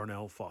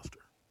Darnell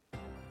Foster.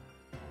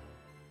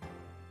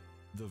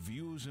 The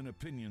views and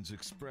opinions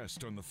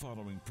expressed on the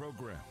following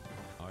program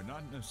are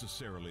not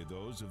necessarily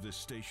those of this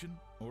station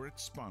or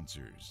its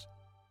sponsors.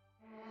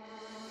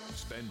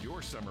 Spend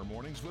your summer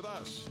mornings with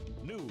us.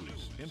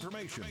 News,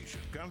 information,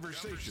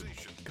 conversation,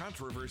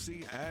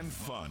 controversy, and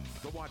fun.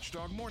 The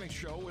Watchdog Morning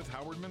Show with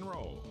Howard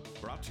Monroe.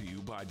 Brought to you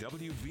by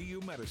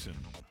WVU Medicine.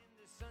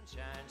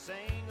 Sunshine, sing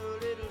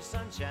a little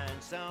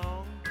sunshine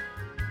song.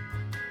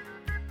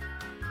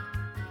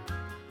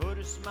 Put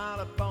a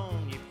smile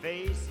upon your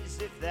face as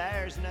if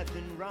there's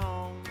nothing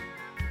wrong.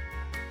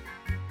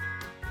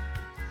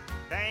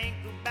 Think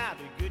about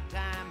a good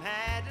time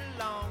had a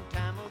long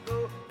time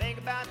ago. Think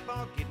about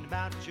forgetting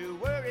about your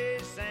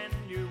worries and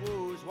your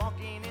woes.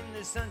 Walking in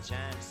the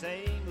sunshine,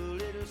 sing a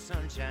little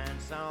sunshine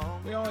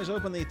song. We always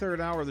open the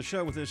third hour of the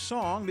show with this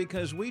song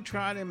because we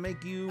try to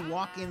make you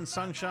walk in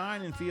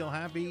sunshine and feel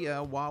happy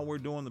while we're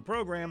doing the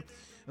program.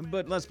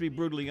 But let's be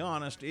brutally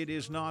honest, it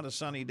is not a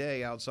sunny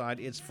day outside.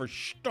 It's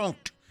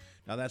verstonkt.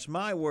 Now, that's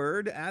my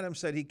word. Adam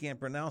said he can't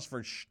pronounce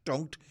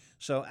verstonkt.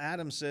 So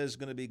Adam says it's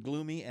going to be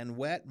gloomy and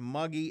wet,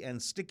 muggy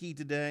and sticky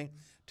today.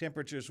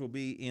 Temperatures will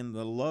be in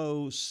the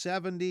low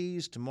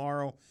 70s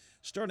tomorrow,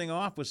 starting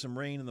off with some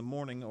rain in the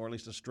morning, or at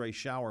least a stray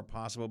shower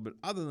possible. But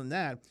other than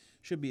that,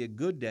 should be a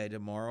good day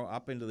tomorrow,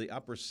 up into the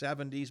upper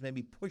 70s,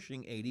 maybe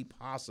pushing 80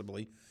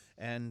 possibly.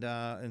 And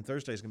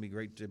Thursday is going to be a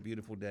great,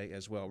 beautiful day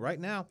as well. Right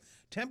now,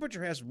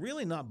 temperature has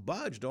really not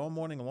budged all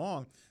morning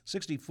long.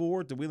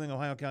 64 at the Wheeling,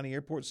 Ohio County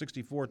Airport,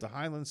 64 at the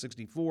Highlands,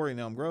 64 in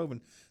Elm Grove, and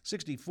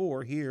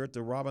 64 here at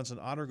the Robinson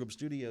Otter Group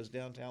Studios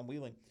downtown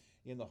Wheeling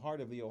in the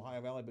heart of the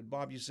Ohio Valley. But,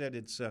 Bob, you said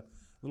it's a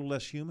little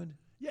less humid?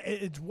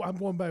 Yeah, I'm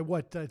going by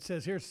what it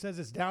says here. It says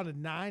it's down to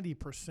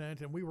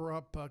 90%, and we were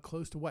up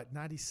close to,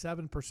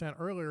 97%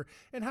 earlier.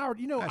 And, Howard,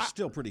 That's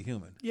still pretty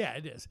humid. Yeah,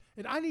 it is.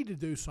 And I need to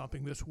do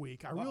something this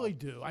week. I really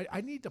do.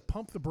 I need to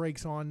pump the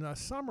brakes on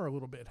summer a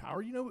little bit,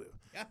 Howard.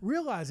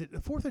 Realize it. The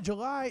 4th of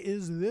July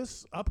is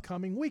this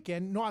upcoming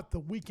weekend, not the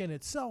weekend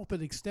itself,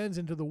 but extends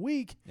into the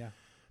week. Yeah.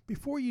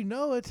 Before you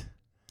know it,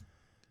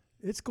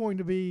 it's going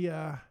to be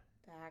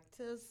back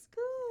to school.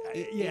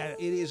 It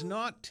is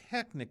not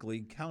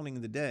technically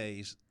counting the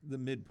days the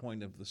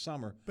midpoint of the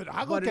summer. But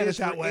I look at it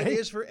that way. It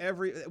is for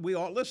we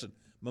all, listen,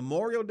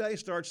 Memorial Day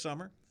starts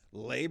summer,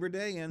 Labor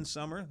Day ends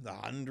summer, the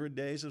 100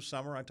 days of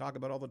summer I talk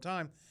about all the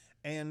time,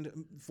 and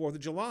 4th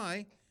of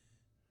July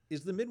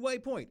is the midway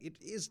point. It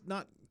is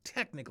not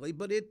technically,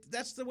 but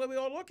that's the way we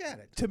all look at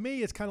it. To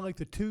me, it's kind of like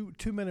the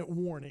two-minute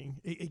warning.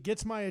 It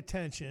gets my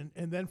attention,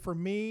 and then for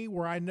me,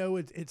 where I know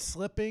it's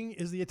slipping,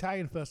 is the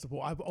Italian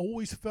festival. I've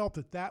always felt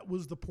that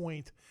was the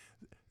point.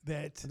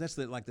 That's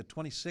like the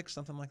 26th,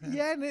 something like that?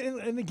 Yeah,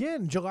 and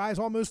again, July is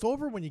almost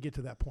over when you get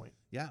to that point.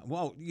 Yeah,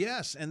 well,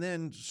 yes, and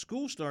then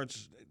school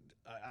starts,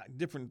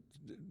 different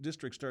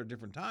districts start at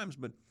different times,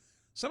 but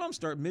some of them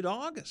start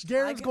mid-August.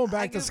 Garen's going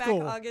back to school.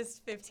 Back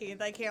August 15th.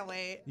 I can't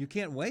wait. You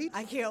can't wait?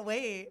 I can't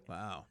wait.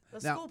 Wow.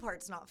 The school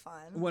part's not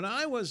fun. When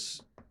I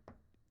was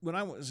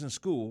in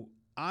school,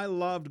 I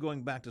loved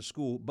going back to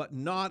school, but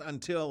not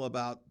until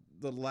about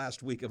the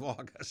last week of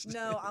August.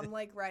 No, I'm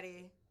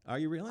ready. Are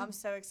you really? I'm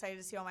so excited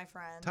to see all my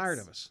friends. Tired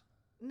of us?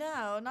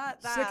 No,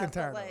 not that. Sick and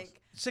tired of us.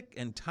 Sick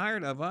and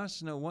tired of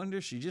us? No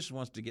wonder. She just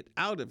wants to get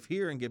out of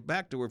here and get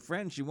back to her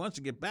friends. She wants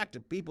to get back to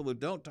people who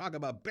don't talk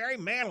about Barry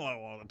Manilow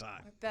all the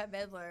time. Bette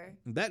Midler.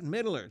 Bette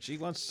Midler. She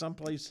wants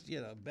someplace,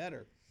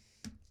 better.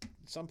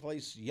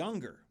 Someplace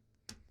younger.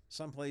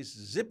 Someplace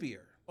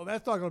zippier. Well,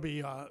 that's not going to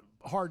be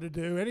hard to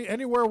do.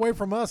 Anywhere away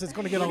from us, it's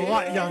going to get a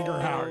lot younger,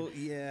 Howard.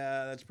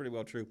 Yeah, that's pretty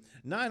well true.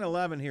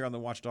 9/11 here on the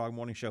Watchdog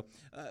Morning Show.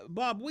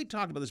 Bob, we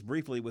talked about this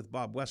briefly with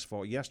Bob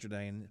Westfall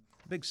yesterday, and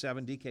Big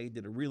 7, DK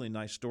did a really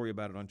nice story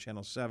about it on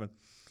Channel 7.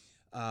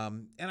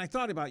 And I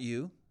thought about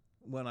you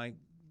when I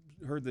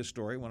heard this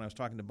story, when I was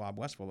talking to Bob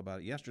Westfall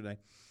about it yesterday.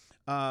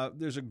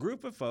 There's a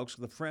group of folks,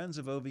 the Friends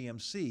of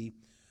OVMC,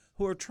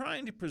 who are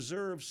trying to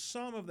preserve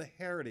some of the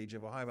heritage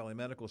of Ohio Valley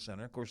Medical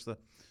Center. Of course, the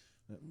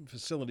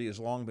facility has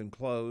long been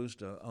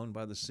closed, owned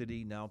by the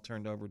city, now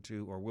turned over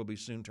to, or will be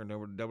soon turned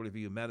over to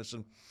WVU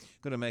Medicine.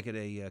 Going to make it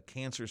a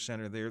cancer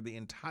center there. The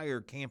entire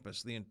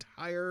campus,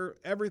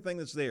 everything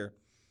that's there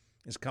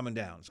is coming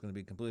down. It's going to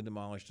be completely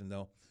demolished, and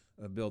they'll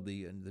build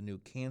the new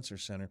cancer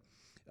center.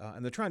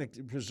 And they're trying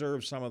to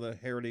preserve some of the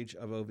heritage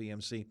of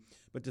OVMC.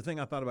 But the thing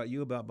I thought about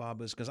you about,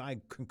 Bob, is because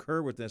I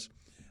concur with this,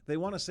 they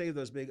want to save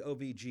those big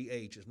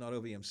OVGH. It's not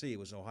OVMC. It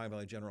was Ohio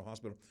Valley General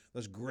Hospital.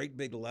 Those great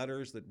big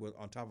letters that were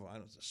on top of,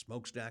 a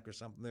smokestack or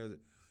something there that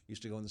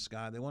used to go in the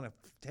sky. They want to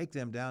take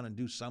them down and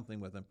do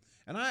something with them.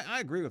 And I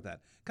agree with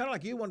that. Kind of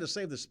like you wanted to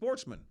save the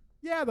sportsmen.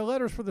 Yeah, the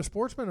letters for the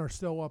sportsmen are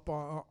still up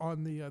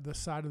on the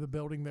side of the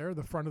building there,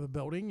 the front of the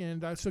building,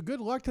 and so good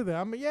luck to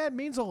them. Yeah, it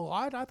means a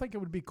lot. I think it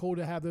would be cool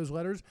to have those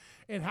letters.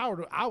 And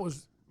Howard,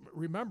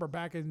 remember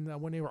back in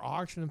when they were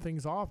auctioning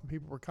things off and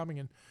people were coming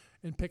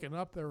and picking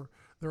up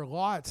their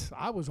lots.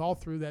 I was all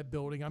through that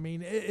building. I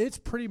mean, it's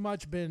pretty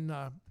much been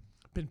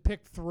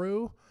picked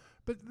through.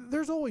 But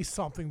there's always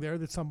something there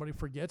that somebody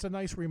forgets, a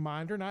nice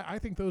reminder. And I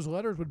think those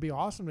letters would be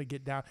awesome to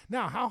get down.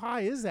 Now, how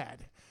high is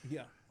that?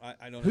 Yeah.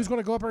 I don't Who's know.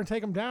 going to go up there and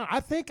take them down? I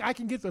think I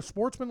can get the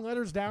sportsman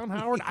letters down,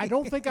 Howard. I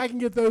don't think I can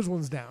get those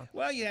ones down.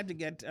 Well, you have to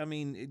get. I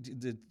mean,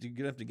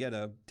 you have to get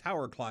a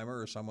tower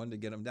climber or someone to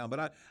get them down.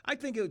 But I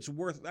think it's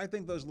worth. I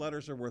think those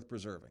letters are worth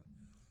preserving,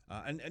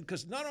 and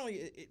because not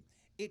only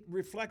it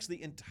reflects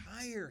the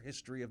entire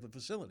history of the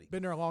facility.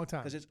 Been there a long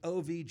time. Because it's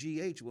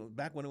OVGH,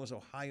 back when it was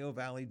Ohio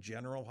Valley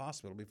General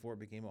Hospital, before it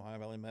became Ohio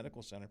Valley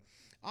Medical Center.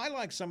 I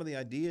like some of the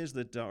ideas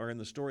that are in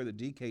the story that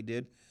DK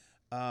did.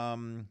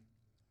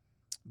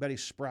 Betty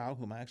Sproul,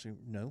 whom I actually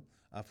know,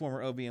 a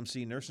former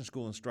OVMC nursing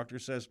school instructor,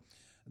 says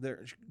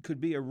there could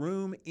be a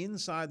room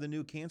inside the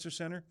new cancer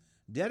center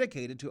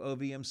dedicated to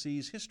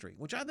OVMC's history,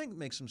 which I think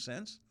makes some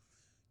sense.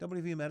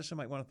 WVU Medicine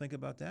might want to think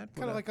about that.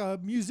 Kind of like a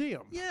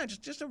museum. Yeah,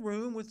 just a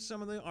room with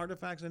some of the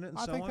artifacts in it and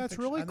I so think on. that's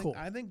really cool.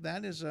 I think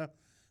that is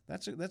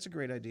that's a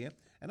great idea.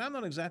 And I'm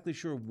not exactly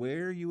sure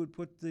where you would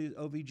put the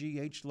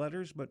OVGH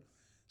letters, but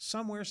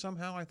somewhere,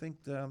 somehow, I think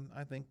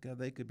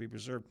they could be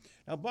preserved.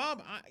 Now,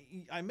 Bob,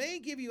 I may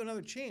give you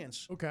another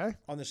chance Okay.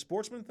 on the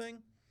sportsman thing,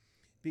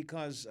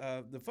 because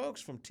the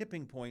folks from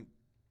Tipping Point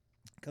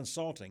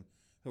Consulting,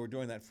 who are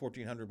doing that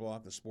 1400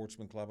 block, the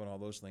Sportsman Club, and all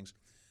those things,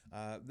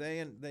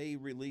 they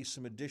released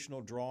some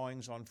additional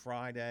drawings on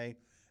Friday,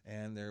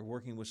 and they're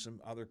working with some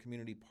other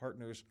community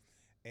partners.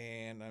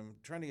 And I'm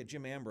trying to get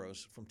Jim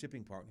Ambrose from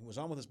Tipping Point, who was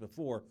on with us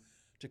before,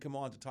 to come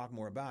on to talk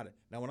more about it.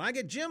 Now, when I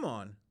get Jim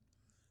on,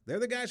 they're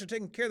the guys who are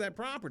taking care of that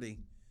property.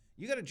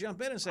 You got to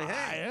jump in and say,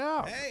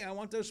 hey, I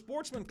want those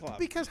sportsman clubs.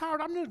 Because,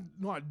 Howard, I'm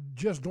not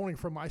just doing it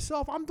for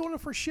myself. I'm doing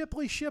it for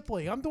Shipley.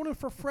 I'm doing it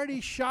for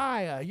Freddie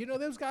Shia. You know,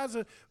 those guys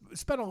have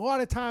spent a lot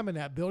of time in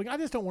that building. I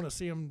just don't want to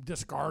see them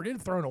discarded,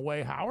 thrown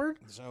away, Howard.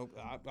 So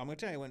I'm going to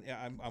tell you, when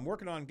I'm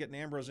working on getting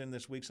Ambrose in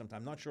this week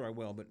sometime. Not sure I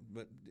will,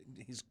 but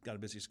he's got a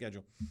busy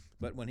schedule.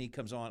 But when he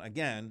comes on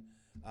again,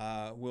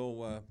 I'll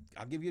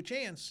give you a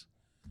chance.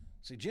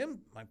 See, Jim,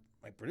 my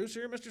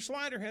producer, Mr.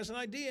 Slider, has an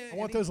idea. I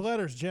want those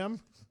letters, Jim.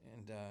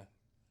 And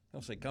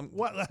he'll say, "Come."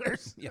 What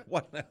letters? Yeah,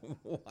 what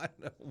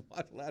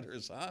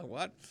letters? Huh?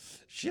 What?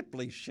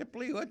 Shipley?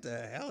 What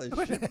the hell is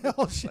What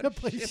the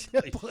Shipley? hell,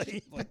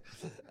 Shipley?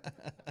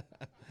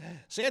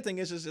 Sad thing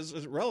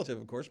is relative,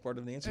 of course, part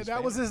of Nancy's And that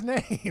family. was his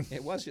name.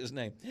 It was his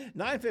name.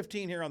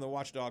 9:15 here on the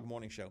Watchdog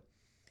Morning Show.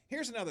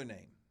 Here's another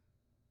name.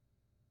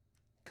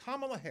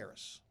 Kamala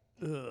Harris.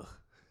 Ugh.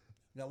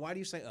 Now, why do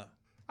you say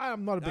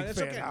I'm not a No, big that's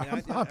fan. okay. I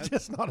mean, I'm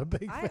just not a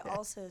big I fan.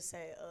 also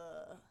say,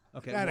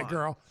 Okay, That a why?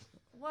 girl.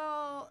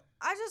 Well,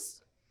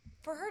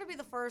 for her to be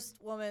the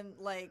first woman,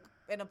 like,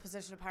 in a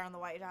position of power in the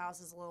White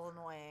House is a little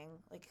annoying.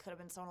 Like, it could have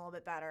been someone a little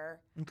bit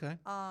better. Okay.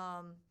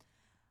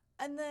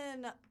 And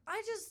then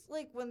I just,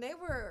 like,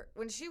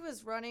 when she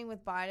was running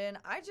with Biden,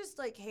 I just,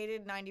 like,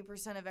 hated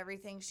 90% of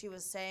everything she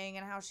was saying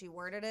and how she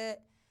worded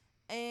it.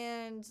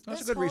 And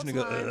That's a good reason to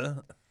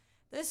go,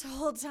 This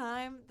whole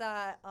time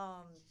that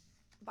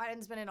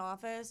Biden's been in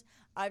office,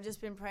 I've just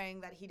been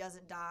praying that he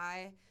doesn't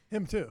die.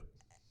 Him too.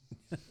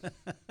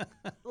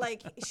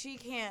 Like, she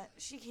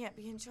can't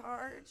be in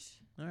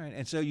charge. All right,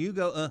 and so you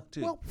go,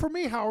 too. Well, for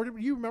me,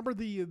 Howard, you remember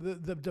the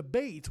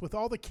debates with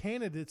all the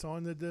candidates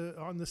on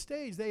the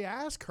stage. They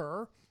ask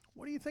her,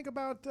 "What do you think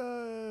about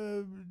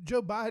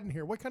Joe Biden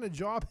here? What kind of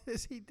job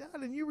has he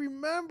done?" And you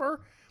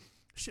remember,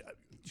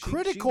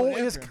 critical went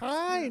is after him.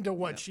 kind of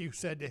what she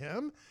said to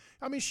him.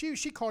 I mean, she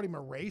called him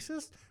a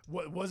racist.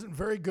 Wasn't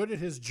very good at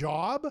his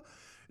job.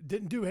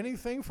 Didn't do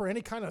anything for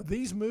any kind of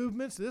this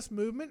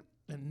movement.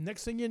 And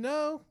next thing you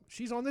know,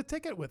 she's on the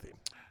ticket with him.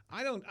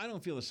 I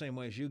don't feel the same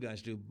way as you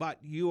guys do, but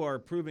you are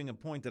proving a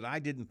point that I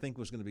didn't think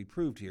was going to be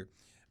proved here.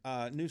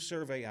 New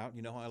survey out.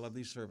 You know how I love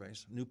these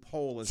surveys. New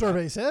poll is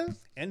Survey out. says.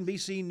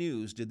 NBC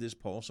News did this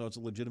poll, so it's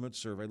a legitimate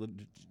survey,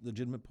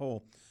 legitimate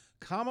poll.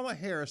 Kamala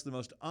Harris, the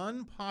most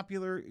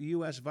unpopular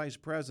U.S. vice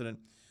president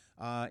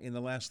in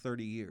the last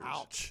 30 years.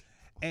 Ouch.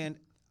 And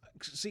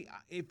see,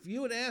 if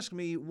you had asked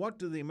me what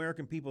do the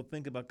American people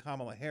think about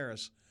Kamala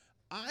Harris,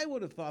 I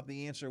would have thought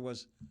the answer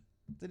was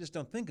they just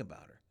don't think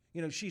about her.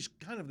 You know, she's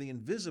kind of the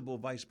invisible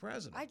vice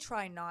president. I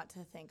try not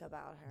to think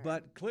about her.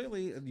 But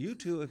clearly, you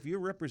two, if you're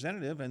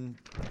representative, and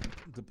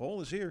the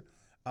poll is here,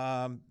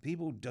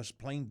 people just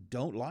plain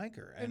don't like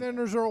her. And then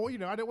there's her, I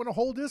didn't want to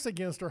hold this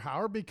against her,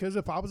 Howard, because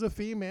if I was a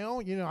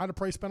female, I'd have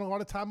probably spent a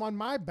lot of time on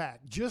my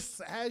back,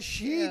 just as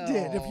she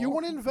did. If you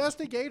want to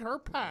investigate her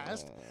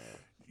past,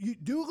 you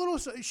do a little.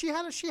 She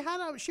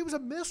was a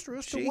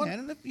mistress to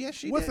one.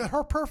 She with did.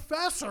 her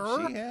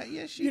professor.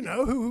 She did.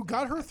 Who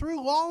got her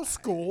through law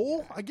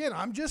school. Again,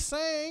 I'm just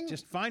saying.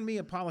 Just find me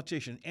a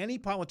politician, any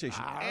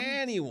politician,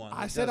 anyone.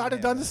 I said I'd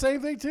have done the same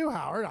thing too,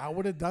 Howard. I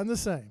would have done the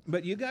same.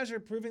 But you guys are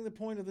proving the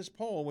point of this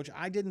poll, which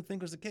I didn't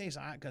think was the case.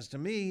 Because to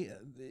me,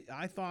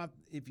 I thought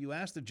if you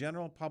asked the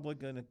general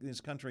public in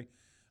this country,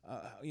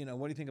 what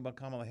do you think about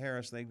Kamala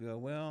Harris? They'd go,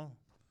 well,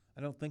 I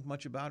don't think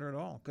much about her at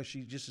all because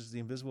she just is the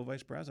invisible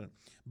vice president.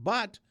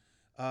 But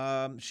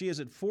she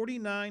is at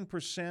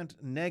 49%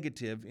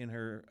 negative in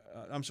her,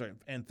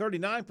 and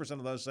 39%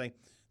 of those say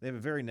they have a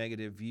very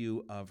negative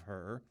view of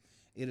her.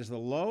 It is the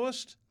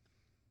lowest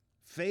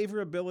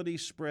favorability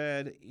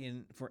spread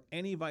for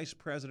any vice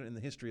president in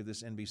the history of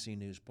this NBC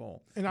News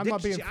poll. And I'm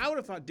not being. I would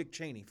have thought Dick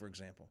Cheney, for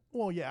example.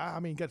 Well, yeah, I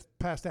mean, gets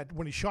past that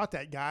when he shot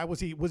that guy. Was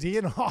he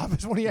in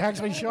office when he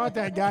actually shot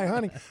that guy,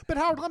 honey? But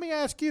Howard, let me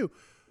ask you.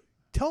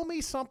 Tell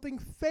me something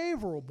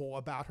favorable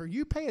about her.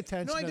 You pay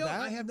attention No, I to don't.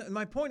 that. I have.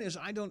 My point is,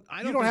 I don't.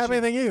 You don't have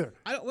anything either.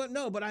 I don't. Well,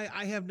 no, but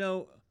I have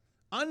no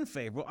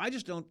unfavorable. I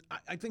just don't.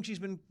 I think she's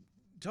been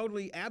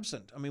totally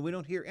absent. I mean, we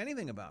don't hear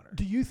anything about her.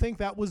 Do you think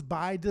that was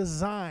by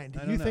design?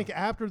 Do you think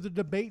after the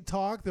debate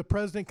talk, the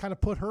president kind of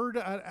put her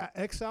to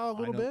exile a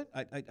little bit?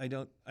 I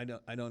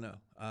don't know.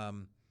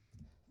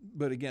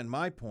 But again,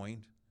 my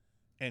point,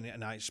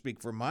 and I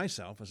speak for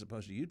myself as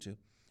opposed to you two.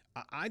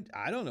 I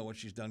don't know what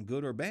she's done,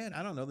 good or bad.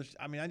 I don't know.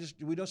 I mean,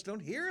 we just don't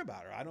hear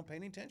about her. I don't pay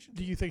any attention.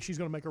 Do you think she's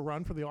going to make a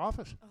run for the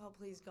office? Oh,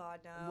 please, God,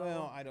 no.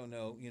 Well, I don't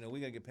know. You know,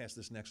 we got to get past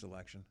this next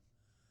election.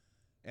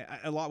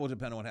 A lot will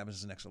depend on what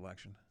happens in the next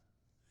election.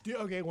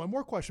 Okay, one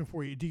more question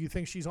for you. Do you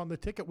think she's on the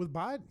ticket with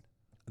Biden?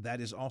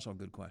 That is also a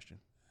good question.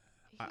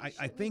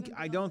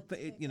 I don't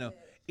think,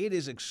 it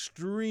is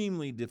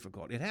extremely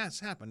difficult. It has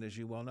happened, as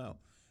you well know.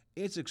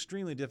 It's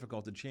extremely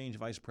difficult to change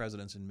vice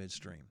presidents in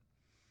midstream.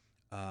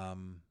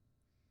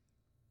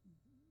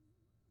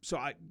 So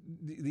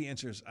the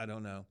answer is I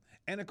don't know.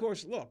 And, of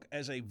course, look,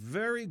 as a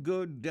very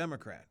good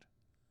Democrat,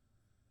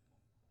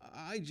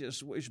 I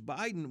just wish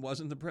Biden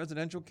wasn't the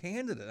presidential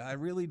candidate. I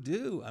really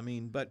do. I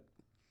mean, but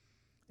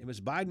if it's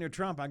Biden or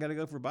Trump, I got to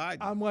go for Biden.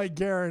 I'm like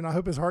Garen. I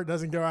hope his heart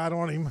doesn't go out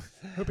on him.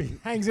 Hope he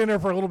hangs in there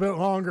for a little bit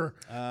longer.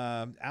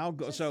 I'll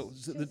go.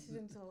 Just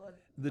until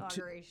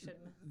inauguration.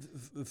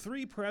 The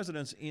three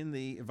presidents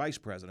vice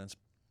presidents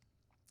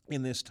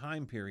in this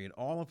time period,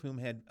 all of whom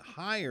had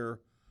higher.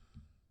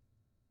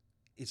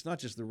 It's not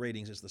just the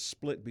ratings; it's the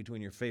split between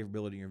your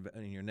favorability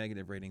and your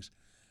negative ratings.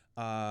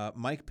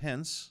 Mike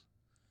Pence,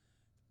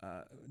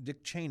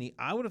 Dick Cheney.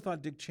 I would have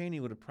thought Dick Cheney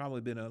would have probably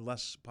been a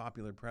less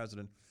popular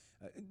president,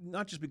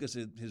 not just because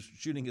of his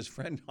shooting his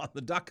friend on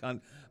the duck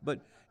hunt, but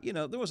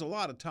there was a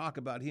lot of talk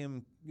about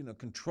him,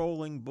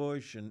 controlling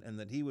Bush and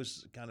that he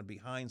was kind of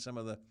behind some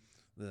of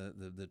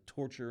the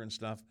torture and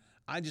stuff.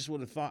 I just would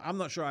have thought. I'm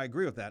not sure I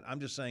agree with that. I'm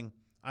just saying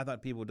I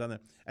thought people would have done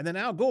that. And then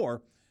Al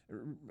Gore.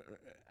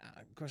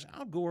 Of course,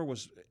 Al Gore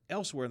was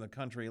elsewhere in the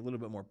country a little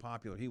bit more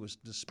popular. He was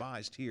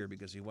despised here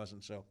because he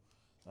wasn't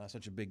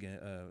such a big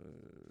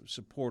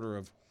supporter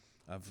of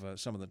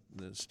some of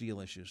the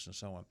steel issues and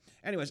so on.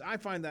 Anyways, I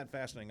find that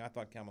fascinating. I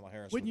thought Kamala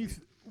Harris. When you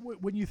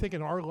think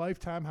in our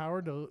lifetime,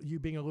 Howard, you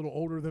being a little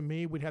older than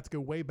me, we'd have to go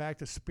way back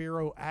to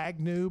Spiro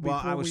Agnew. Well,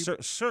 I was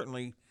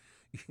certainly.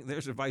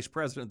 There's a vice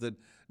president that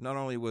not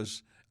only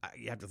was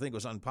you have to think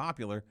was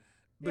unpopular.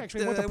 But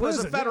it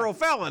was a federal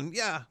felon.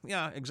 Yeah,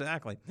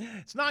 exactly.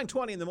 It's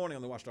 9:20 in the morning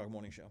on the Watchdog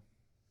Morning Show.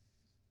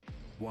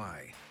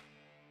 Why?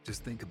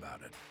 Just think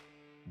about it.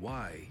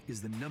 Why is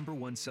the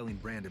 #1 selling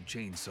brand of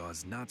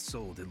chainsaws not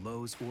sold at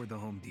Lowe's or the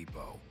Home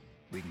Depot?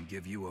 We can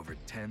give you over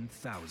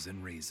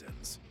 10,000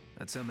 reasons.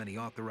 That's how many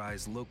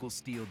authorized local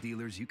steel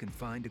dealers you can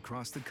find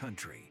across the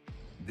country.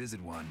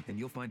 Visit one and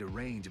you'll find a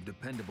range of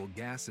dependable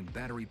gas and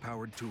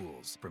battery-powered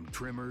tools, from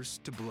trimmers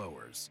to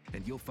blowers.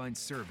 And you'll find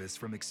service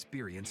from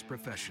experienced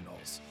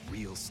professionals.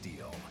 Real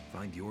steel.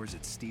 Find yours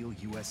at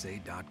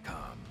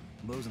steelusa.com.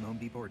 Lowe's and Home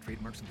Depot are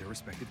trademarks of their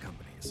respective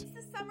companies. It's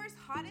the summer's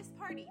hottest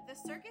party, the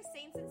Circus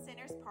Saints and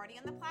Sinners Party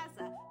on the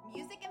Plaza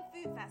Music and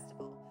Food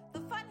Festival.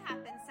 The fun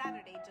happens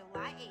Saturday,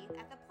 July 8th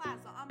at the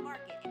Plaza on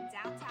Market in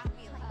downtown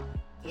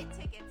Wheeling. Get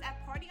tickets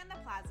at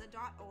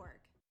partyontheplaza.org.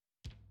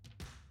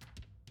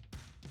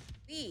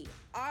 We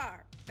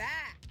are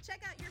back.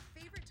 Check out your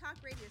favorite talk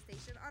radio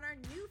station on our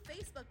new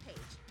Facebook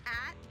page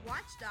at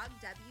Watchdog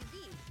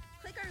WV.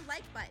 Click our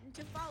like button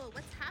to follow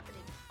what's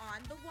happening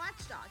on the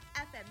Watchdog,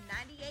 FM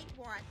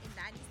 98.1 and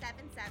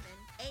 97.7,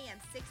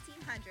 AM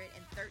 1600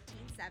 and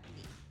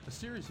 1370. A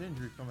serious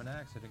injury from an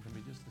accident can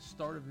be just the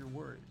start of your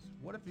worries.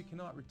 What if you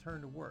cannot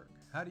return to work?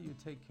 How do you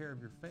take care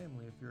of your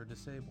family if you're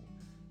disabled?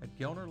 At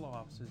Gelner Law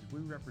Offices, we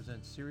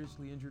represent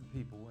seriously injured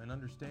people and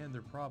understand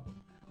their problem.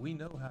 We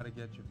know how to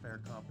get you fair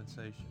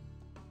compensation.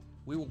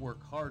 We will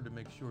work hard to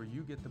make sure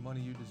you get the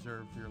money you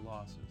deserve for your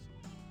losses.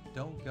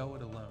 Don't go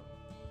it alone.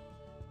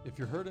 If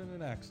you're hurt in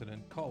an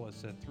accident, call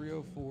us at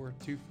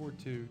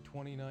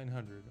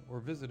 304-242-2900 or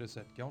visit us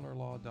at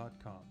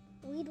gelnerlaw.com.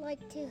 We'd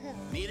like to help.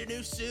 Need a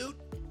new suit?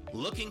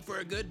 Looking for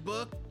a good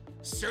book?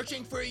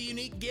 Searching for a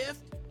unique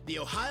gift? The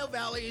Ohio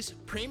Valley's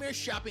premier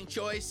shopping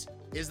choice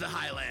is the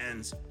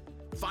Highlands.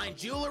 Find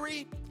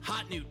jewelry,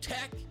 hot new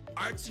tech,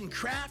 arts and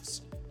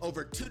crafts,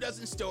 over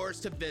 24 stores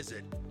to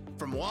visit.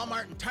 From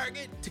Walmart and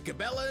Target to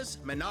Cabela's,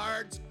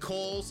 Menards,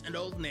 Kohl's, and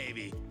Old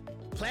Navy.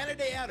 Plan a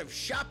day out of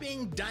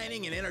shopping,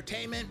 dining, and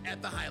entertainment at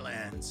the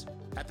Highlands.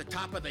 At the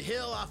top of the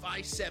hill off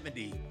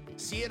I-70.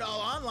 See it all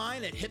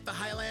online at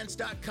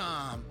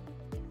hitthehighlands.com.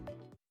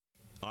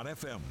 On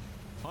FM,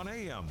 on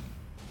AM,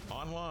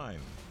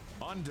 online,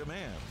 on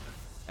demand,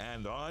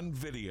 and on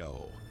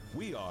video.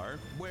 We are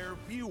where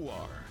you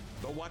are.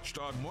 The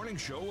Watchdog Morning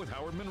Show with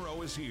Howard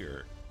Monroe is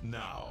here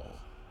now.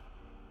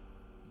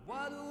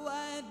 What do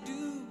I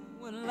do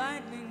when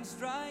lightning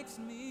strikes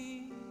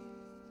me,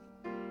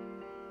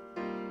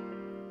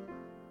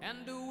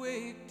 and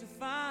awake to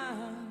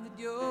find that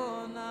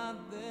you're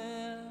not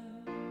there.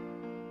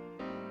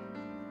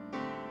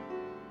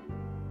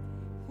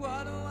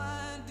 What do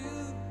I do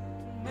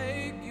to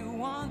make you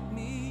want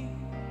me?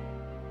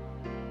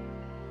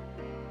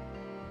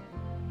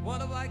 What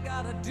have I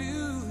gotta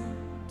do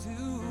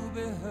to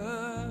be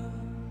heard?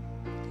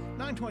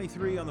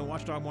 9:23 on the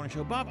Watchdog Morning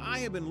Show. Bob, I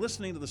have been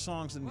listening to the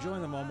songs and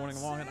enjoying them all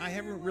morning long, and I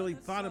haven't really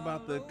thought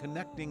about the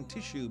connecting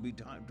tissue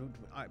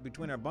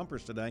between our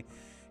bumpers today.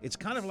 It's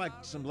kind of like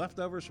some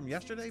leftovers from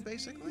yesterday,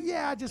 basically.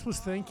 Yeah, I just was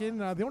thinking.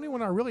 The only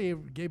one I really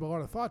gave a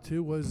lot of thought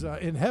to was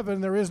In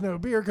Heaven There Is No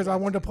Beer, because I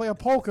wanted to play a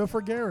polka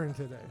for Garen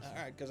today. All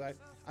right, because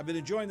I've been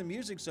enjoying the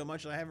music so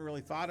much that I haven't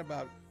really thought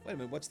about, wait a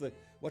minute,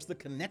 what's the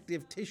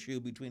connective tissue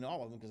between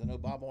all of them? Because I know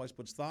Bob always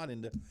puts thought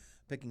into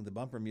picking the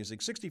bumper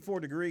music. 64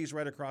 degrees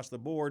right across the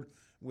board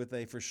with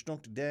a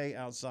verstunkt day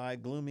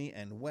outside, gloomy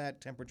and wet.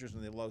 Temperatures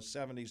in the low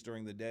 70s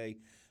during the day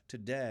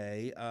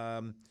today.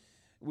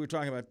 We're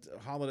talking about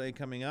holiday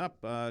coming up.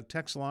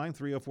 Text line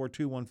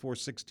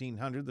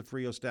 304-214-1600, the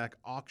Frio Stack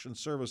Auction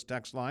Service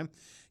text line.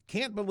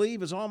 Can't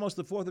believe it's almost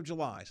the 4th of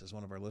July, says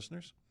one of our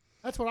listeners.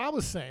 That's what I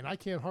was saying. I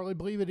can't hardly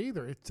believe it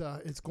either.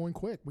 It's going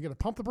quick. We got to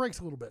pump the brakes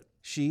a little bit.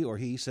 She or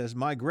he says,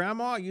 my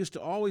grandma used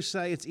to always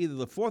say it's either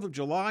the 4th of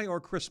July or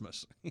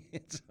Christmas.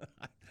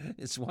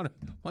 It's one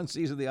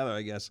season or the other,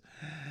 I guess.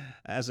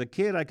 As a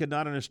kid, I could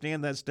not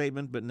understand that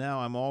statement, but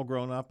now I'm all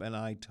grown up and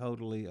I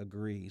totally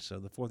agree. So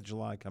the 4th of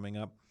July coming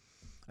up.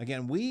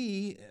 Again,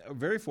 we are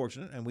very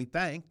fortunate, and we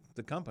thank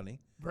the company.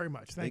 Very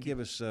much. Thank you. They give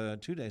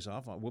us 2 days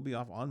off. We'll be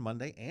off on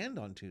Monday and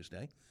on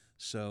Tuesday.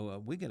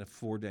 So we get a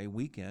 4-day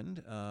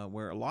weekend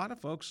where a lot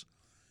of folks,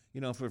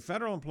 for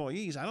federal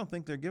employees, I don't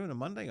think they're given a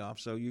Monday off.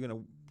 So you're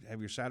going to have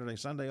your Saturday,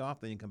 Sunday off,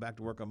 then you come back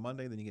to work on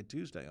Monday, then you get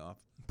Tuesday off.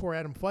 Poor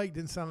Adam Flake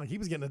didn't sound like he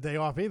was getting a day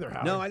off either,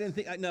 Howard. No, I didn't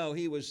think. No,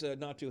 he was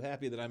not too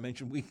happy that I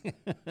mentioned we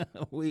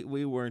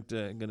weren't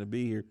going to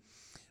be here.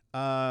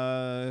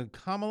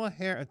 Kamala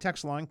Harris,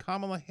 text line,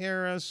 Kamala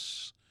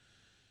Harris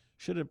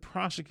should have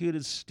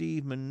prosecuted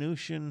Steve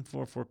Mnuchin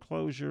for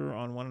foreclosure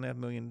on 1.5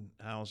 million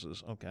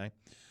houses. Okay.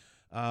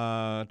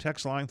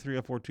 Text line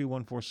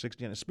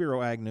 304-214-1600.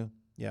 Spiro Agnew.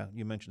 Yeah,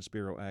 you mentioned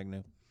Spiro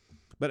Agnew.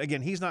 But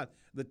again, he's not,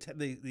 the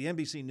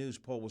NBC News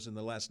poll was in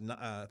the last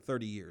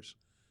 30 years.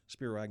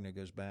 Spiro Agnew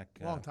goes back.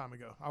 Long time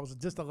ago. I was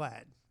just a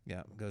lad.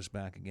 Yeah, goes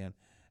back again.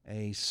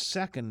 A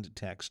second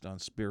text on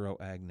Spiro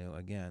Agnew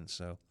again.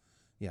 So,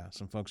 yeah,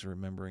 some folks are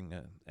remembering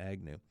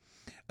Agnew.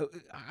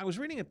 I was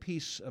reading a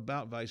piece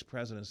about vice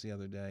presidents the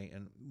other day,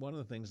 and one of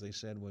the things they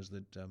said was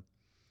that,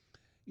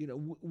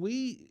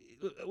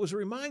 it was a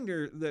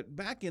reminder that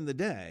back in the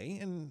day,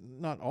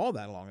 and not all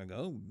that long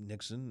ago,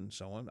 Nixon and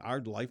so on, our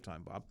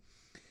lifetime, Bob,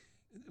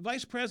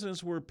 vice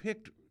presidents were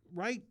picked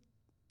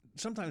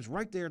sometimes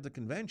right there at the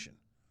convention.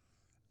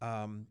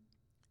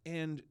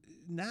 And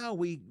now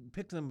we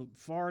pick them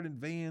far in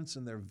advance,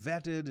 and they're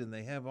vetted, and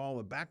they have all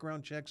the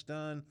background checks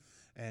done.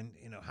 And,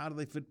 how do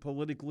they fit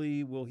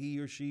politically? Will he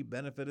or she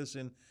benefit us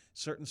in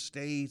certain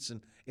states?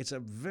 And it's a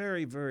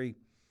very, very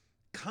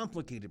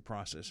complicated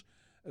process.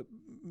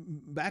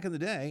 Back in the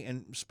day,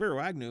 and Spiro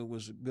Agnew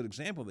was a good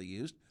example they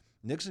used,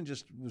 Nixon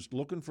just was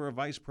looking for a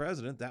vice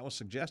president. That was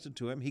suggested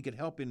to him. He could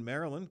help in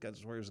Maryland, because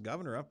that's where he was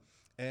governor of,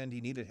 and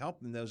he needed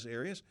help in those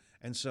areas.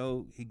 And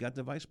so he got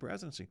the vice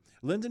presidency.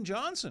 Lyndon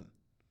Johnson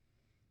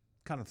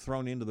kind of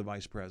thrown into the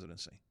vice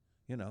presidency.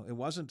 It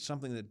wasn't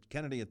something that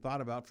Kennedy had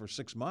thought about for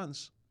 6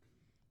 months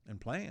and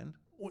planned.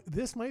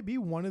 This might be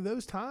one of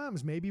those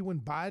times. Maybe when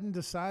Biden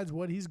decides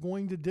what he's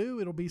going to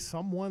do, it'll be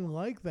someone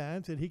like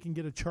that he can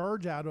get a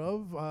charge out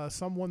of,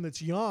 someone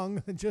that's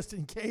young, just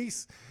in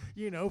case,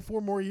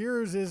 4 more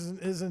years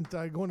isn't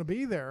going to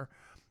be there.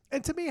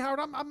 And to me, Howard,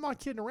 I'm not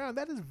kidding around.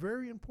 That is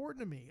very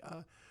important to me.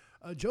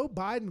 Joe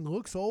Biden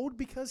looks old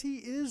because he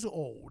is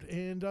old.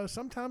 And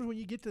sometimes when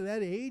you get to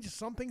that age,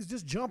 some things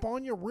just jump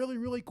on you really,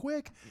 really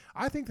quick.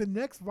 I think the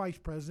next vice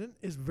president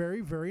is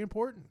very, very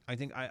important. I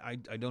think I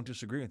don't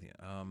disagree with you.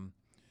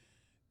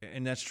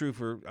 And that's true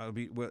for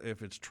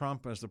if it's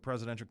Trump as the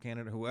presidential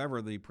candidate,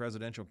 whoever the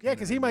presidential candidate. Yeah,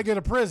 because he might go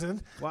to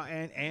prison. Well,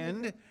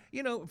 and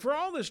for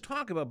all this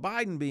talk about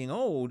Biden being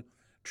old,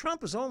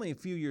 Trump is only a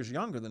few years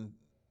younger than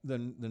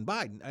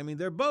Biden. I mean,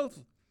 they're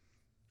both.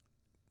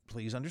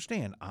 Please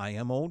understand, I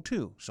am old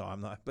too, so I'm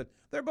not. But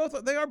they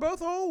are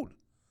both old.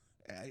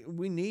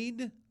 We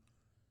need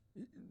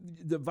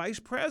the vice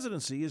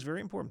presidency is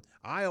very important.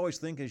 I always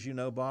think, as you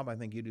know, Bob, I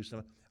think you do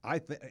some.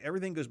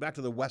 Everything goes back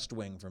to the West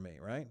Wing for me,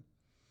 right?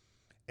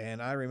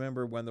 And I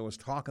remember when there was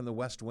talk in the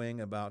West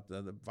Wing about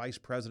the vice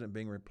president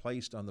being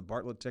replaced on the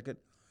Bartlett ticket,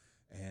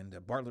 and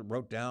Bartlett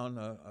wrote down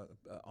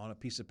on a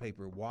piece of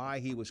paper why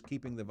he was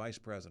keeping the vice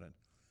president.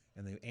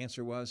 And the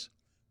answer was,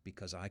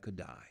 because I could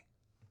die.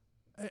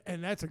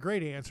 And that's a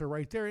great answer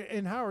right there.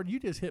 And Howard, you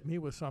just hit me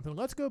with something.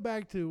 Let's go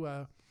back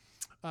to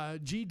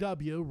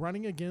GW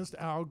running against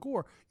Al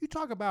Gore. You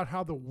talk about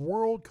how the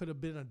world could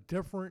have been a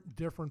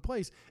different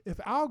place. If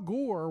Al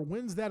Gore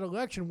wins that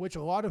election, which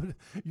a lot of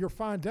your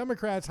fine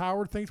Democrats,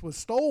 Howard, thinks was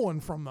stolen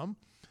from them,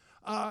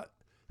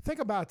 think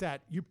about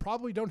that. You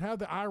probably don't have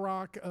the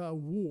Iraq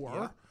war.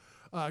 Yeah.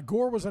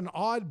 Gore was an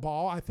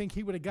oddball. I think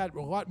he would have got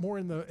a lot more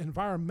in the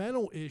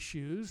environmental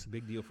issues.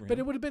 Big deal for him. But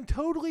it would have been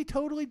totally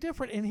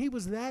different, and he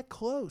was that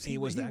close. He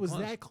was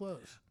that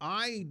close.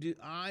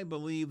 I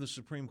believe the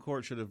Supreme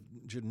Court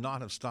should not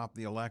have stopped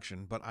the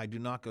election, but I do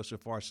not go so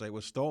far as to say it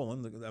was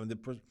stolen.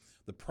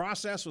 The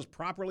process was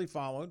properly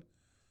followed,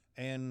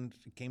 and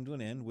it came to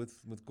an end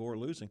with Gore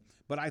losing.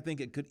 But I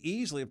think it could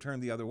easily have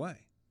turned the other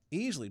way.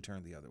 And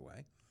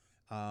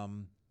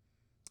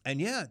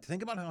yeah,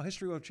 think about how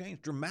history would have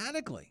changed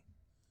dramatically.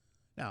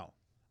 Now,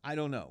 I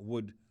don't know.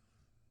 Would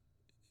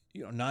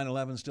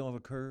 9/11 still have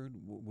occurred?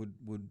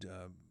 Would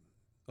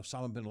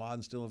Osama bin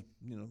Laden still have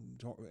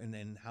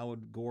and how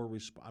would Gore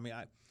respond? I mean,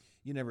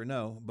 you never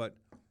know. But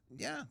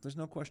yeah, there's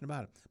no question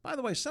about it. By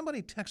the way,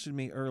 somebody texted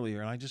me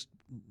earlier, and I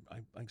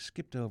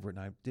skipped over it,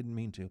 and I didn't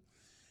mean to,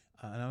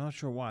 and I'm not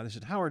sure why. They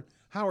said, Howard,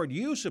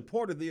 you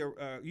supported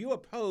you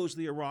opposed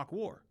the Iraq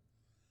War.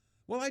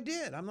 Well, I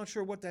did. I'm not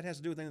sure what that has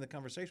to do with any of the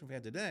conversation we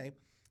had today,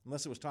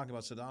 unless it was talking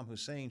about Saddam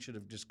Hussein should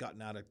have just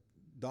gotten out of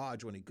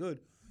Dodge when he could.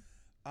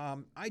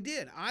 I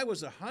did. I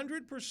was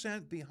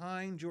 100%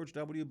 behind George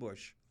W.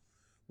 Bush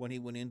when he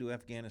went into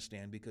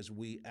Afghanistan because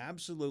we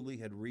absolutely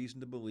had reason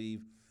to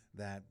believe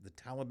that the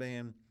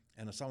Taliban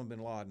and Osama bin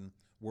Laden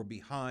were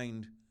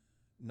behind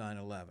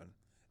 9/11.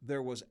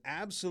 There was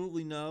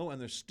absolutely no, and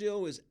there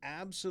still is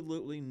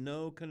absolutely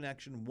no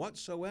connection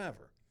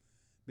whatsoever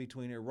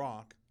between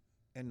Iraq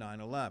and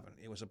 9/11.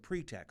 It was a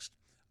pretext.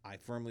 I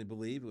firmly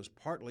believe it was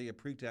partly a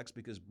pretext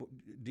because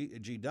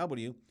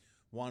GW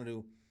wanted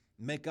to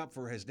make up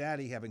for his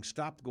daddy having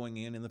stopped going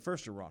in the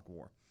first Iraq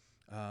War.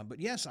 But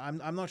yes,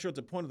 I'm not sure what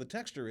the point of the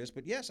texter is,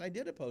 but yes, I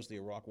did oppose the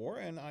Iraq War,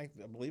 and I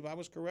believe I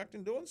was correct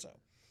in doing so.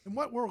 And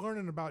what we're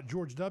learning about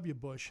George W.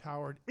 Bush,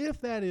 Howard, if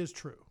that is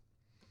true,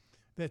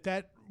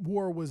 that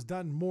war was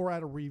done more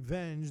out of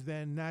revenge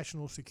than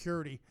national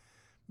security,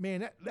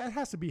 man, that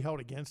has to be held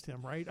against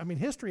him, right? I mean,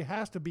 history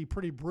has to be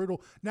pretty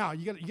brutal. Now,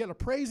 you got to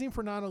praise him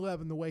for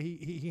 9/11, the way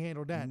he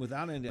handled that.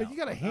 Without any doubt. But you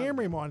got to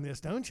hammer him on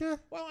this, don't you?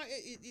 Well,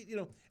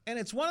 and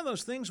it's one of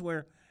those things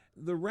where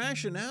the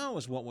rationale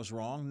is what was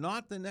wrong,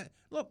 not the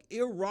look.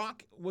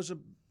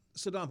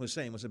 Saddam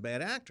Hussein was a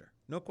bad actor,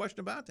 no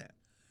question about that.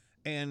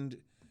 And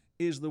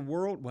is the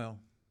world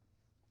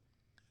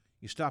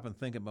you stop and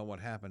think about what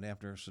happened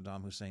after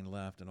Saddam Hussein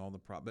left and all the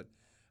but.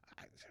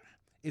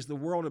 Is the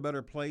world a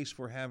better place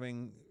for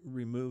having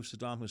removed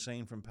Saddam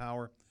Hussein from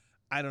power?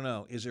 I don't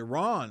know. Is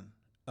Iran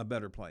a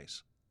better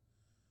place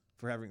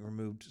for having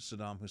removed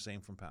Saddam Hussein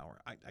from power?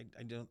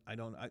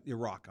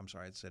 Iraq. I'm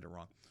sorry, I said it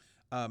wrong.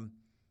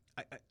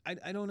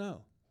 I don't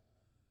know.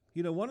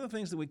 One of the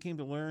things that we came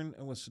to learn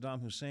with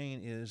Saddam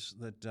Hussein is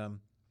that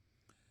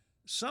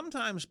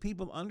sometimes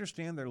people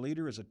understand their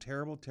leader is a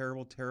terrible,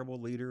 terrible, terrible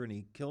leader, and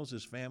he kills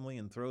his family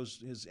and throws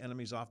his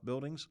enemies off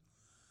buildings.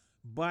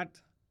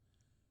 But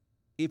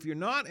if you're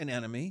not an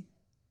enemy,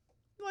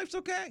 life's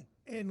okay.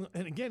 And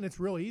again, it's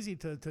real easy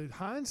to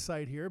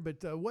hindsight here,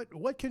 but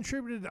what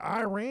contributed to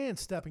Iran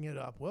stepping it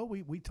up? Well,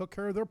 we took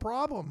care of their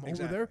problem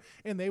over there,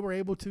 and they were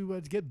able to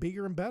get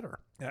bigger and better.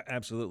 Yeah,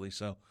 absolutely.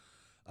 So,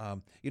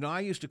 I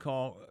used to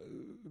call,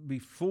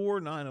 before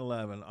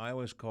 9/11, I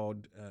always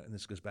called, and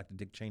this goes back to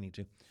Dick Cheney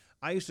too,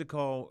 I used to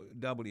call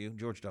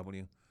George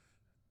W.,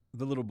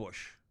 the little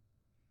Bush.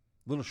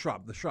 Little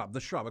shrub, the shrub.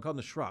 I called him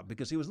the shrub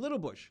because he was little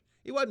Bush.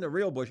 He wasn't a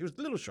real Bush. He was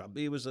a little shrub.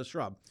 He was a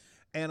shrub.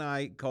 And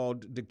I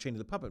called Dick Cheney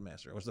the puppet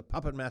master. I was the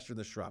puppet master of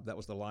the shrub. That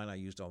was the line I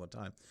used all the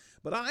time.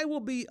 But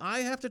I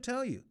have to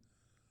tell you,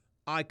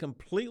 I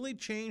completely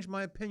changed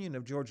my opinion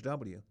of George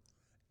W.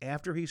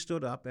 after he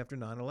stood up after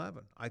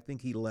 9/11. I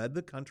think he led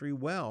the country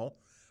well.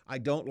 I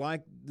don't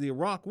like the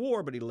Iraq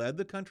War, but he led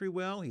the country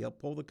well. He helped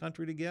pull the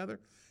country together.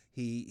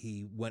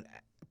 He went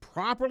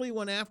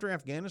after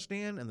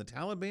Afghanistan and the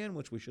Taliban,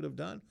 which we should have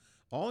done.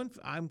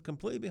 I'm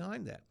completely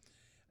behind that.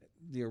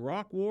 The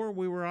Iraq War,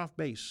 we were off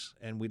base,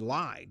 and we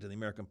lied to the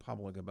American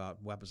public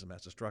about weapons of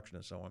mass destruction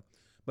and so on.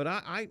 But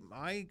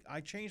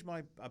I changed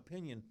my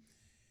opinion.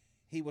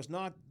 He was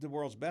not the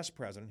world's best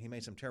president. He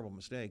made some terrible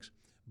mistakes,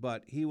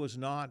 but he was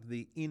not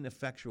the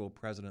ineffectual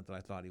president that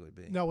I thought he would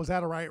be. No, was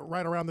that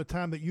right around the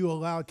time that you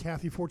allowed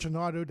Kathy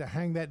Fortunato to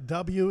hang that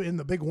W in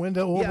the big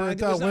window over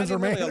at Windsor Manor? I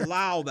didn't really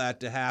allow that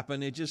to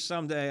happen. It just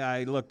someday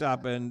I looked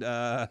up and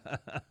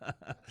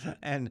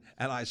and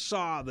I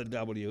saw the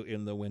W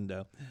in the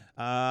window.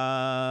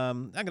 I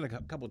got a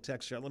couple of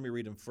texts here. Let me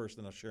read them first,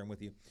 then I'll share them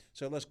with you.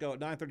 So let's go at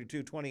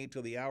 9:32, 28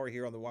 till the hour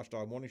here on the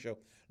Watchdog Morning Show.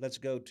 Let's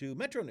go to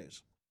Metro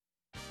News.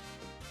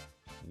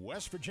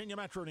 West Virginia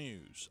Metro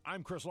News.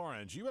 I'm Chris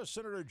Lawrence. U.S.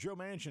 Senator Joe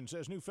Manchin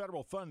says new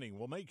federal funding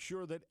will make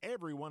sure that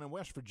everyone in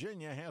West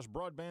Virginia has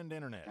broadband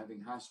internet.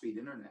 Having high-speed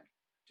internet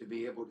to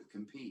be able to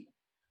compete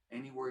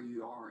anywhere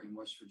you are in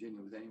West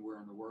Virginia with anywhere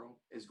in the world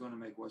is going to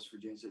make West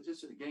Virginia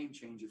just a game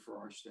changer for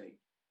our state.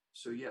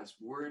 So yes,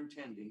 we're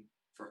intending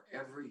for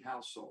every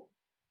household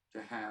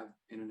to have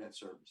internet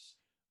service.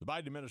 The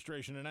Biden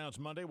administration announced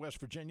Monday West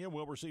Virginia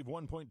will receive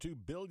 $1.2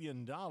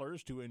 billion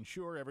to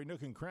ensure every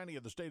nook and cranny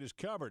of the state is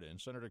covered,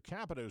 and Senator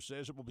Capito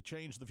says it will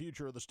change the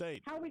future of the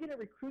state. How are we going to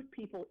recruit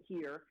people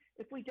here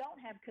if we don't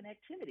have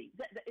connectivity?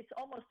 It's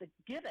almost a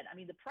given. I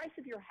mean, the price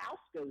of your house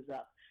goes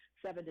up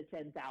 $7,000 to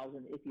 $10,000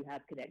 if you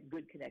have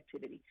good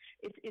connectivity.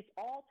 It's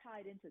all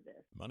tied into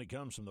this. Money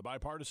comes from the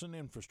bipartisan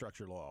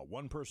infrastructure law.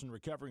 One person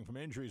recovering from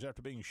injuries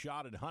after being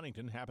shot at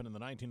Huntington happened in the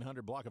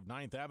 1900 block of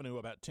 9th Avenue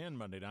about 10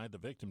 Monday night. The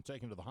victim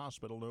taken to the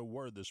hospital. No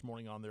word this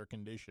morning on their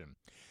condition.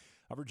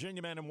 A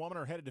Virginia man and woman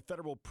are headed to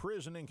federal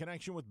prison in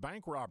connection with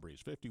bank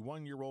robberies.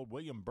 51-year-old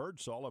William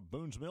Birdsall of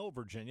Boones Mill,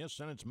 Virginia,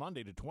 sentenced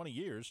Monday to 20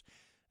 years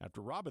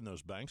after robbing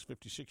those banks.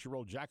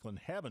 56-year-old Jacqueline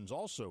Heavens,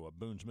 also of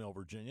Boones Mill,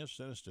 Virginia,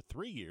 sentenced to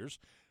 3 years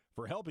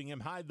for helping him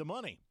hide the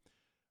money.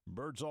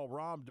 Birdsall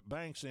robbed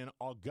banks in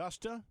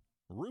Augusta,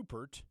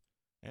 Rupert,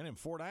 and in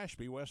Fort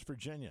Ashby, West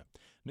Virginia.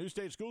 New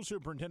State School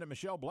Superintendent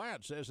Michelle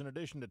Blatt says in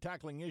addition to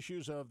tackling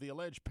issues of the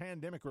alleged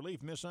pandemic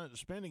relief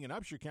misspending in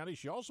Upshur County,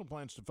 she also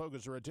plans to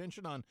focus her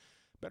attention on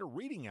better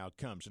reading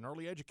outcomes in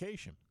early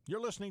education.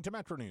 You're listening to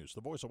Metro News,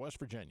 the voice of West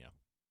Virginia.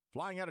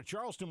 Flying out of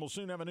Charleston will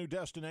soon have a new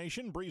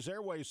destination. Breeze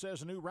Airways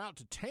says a new route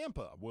to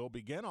Tampa will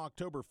begin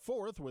October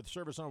 4th with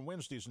service on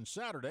Wednesdays and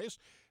Saturdays.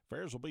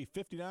 Fares will be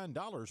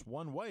 $59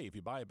 one way if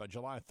you buy it by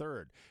July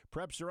 3rd.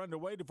 Preps are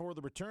underway for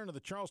the return of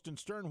the Charleston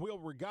Stern Wheel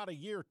Regatta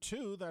Year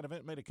 2. That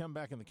event made a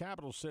comeback in the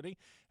capital city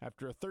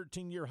after a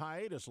 13-year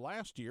hiatus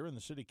last year, and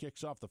the city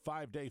kicks off the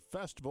 5-day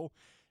festival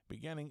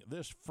beginning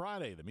this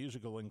Friday. The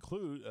music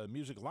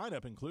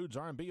lineup includes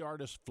R&B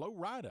artist Flo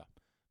Rida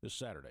this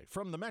Saturday.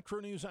 From the Metro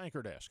News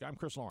Anchor Desk, I'm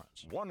Chris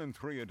Lawrence. 1 in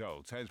 3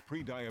 adults has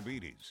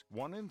prediabetes.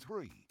 1 in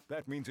 3.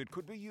 That means it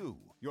could be you,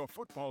 your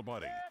football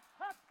buddy,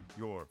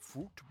 your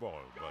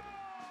football buddy,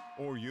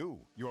 or you,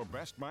 your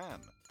best man,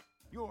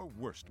 your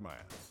worst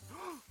man,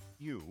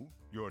 you,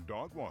 your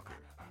dog walker,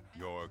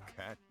 your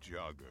cat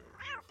jogger.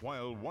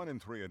 While 1 in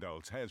 3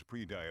 adults has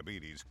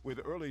prediabetes, with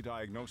early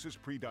diagnosis,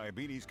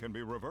 prediabetes can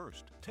be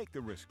reversed. Take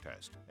the risk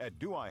test at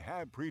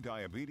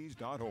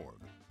doihaveprediabetes.org.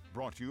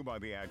 Brought to you by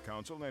the Ad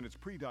Council and its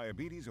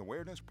Prediabetes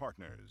Awareness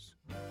Partners.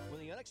 When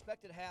the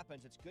unexpected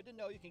happens, it's good to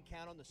know you can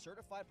count on the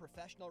certified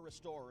professional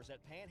restorers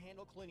at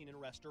Panhandle Cleaning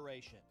and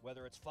Restoration.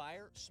 Whether it's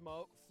fire,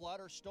 smoke, flood,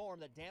 or storm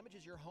that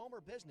damages your home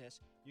or business,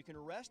 you can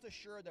rest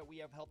assured that we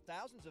have helped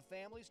thousands of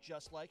families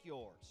just like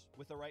yours.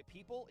 With the right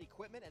people,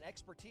 equipment, and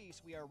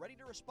expertise, we are ready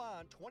to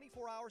respond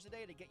 24 hours a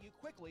day to get you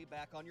quickly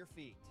back on your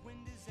feet.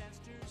 When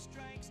disaster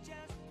strikes,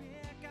 just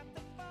pick up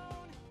the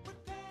phone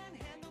with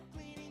Panhandle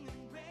Cleaning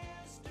and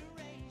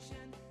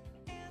Restoration,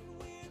 and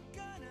we're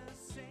gonna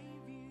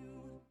save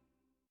you.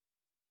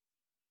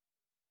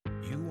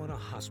 You want a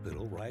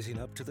hospital rising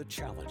up to the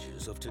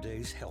challenges of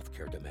today's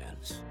healthcare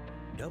demands.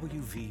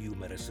 WVU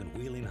Medicine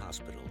Wheeling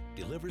Hospital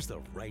delivers the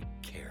right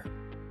care,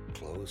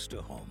 close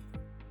to home.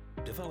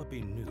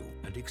 Developing new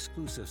and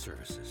exclusive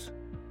services,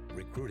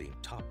 recruiting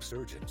top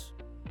surgeons,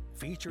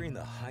 featuring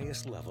the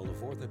highest level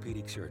of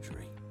orthopedic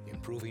surgery,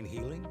 improving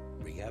healing,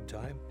 rehab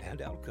time,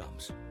 and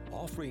outcomes,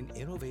 offering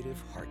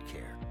innovative heart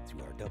care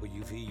through our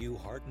WVU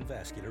Heart and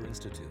Vascular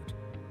Institute,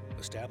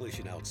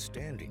 establishing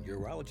outstanding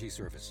urology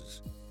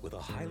services with a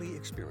highly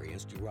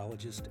experienced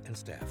urologist and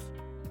staff,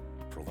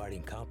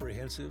 providing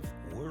comprehensive,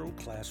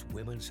 world-class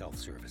women's health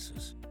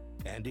services,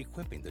 and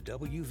equipping the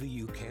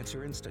WVU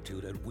Cancer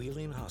Institute at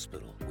Wheeling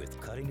Hospital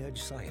with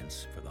cutting-edge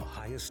science for the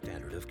highest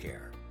standard of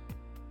care.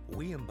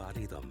 We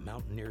embody the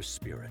mountaineer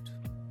spirit,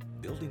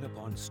 building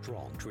upon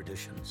strong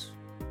traditions,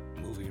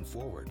 moving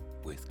forward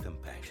with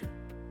compassion.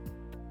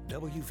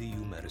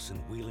 WVU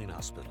Medicine Wheeling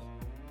Hospital,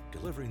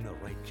 delivering the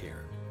right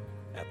care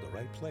at the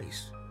right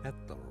place at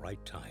the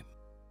right time.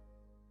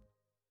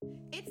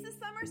 It's the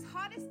summer's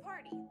hottest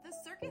party, the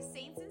Circus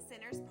Saints and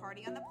Sinners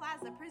Party on the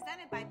Plaza,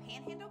 presented by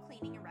Panhandle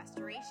Cleaning and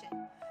Restoration.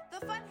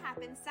 The fun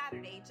happens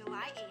Saturday,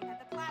 July 8th at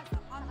the Plaza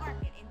on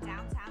Market in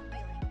downtown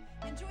Wheeling.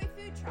 Enjoy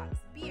food trucks,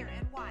 beer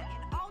and wine,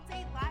 and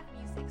all-day live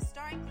music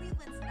starring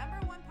Cleveland's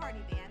 #1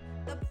 party band,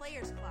 the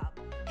Players Club,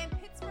 and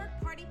Pittsburgh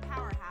party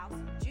powerhouse,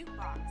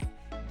 Jukebox.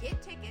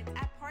 Get tickets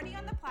at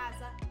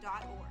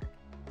partyontheplaza.org.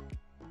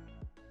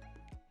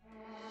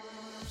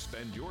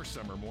 Spend your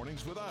summer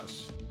mornings with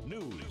us.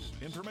 News,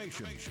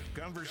 information,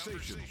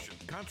 conversation,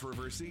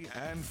 controversy,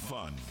 and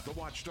fun. The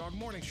Watchdog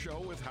Morning Show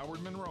with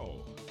Howard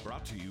Monroe.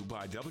 Brought to you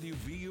by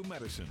WVU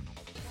Medicine.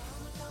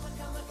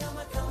 Come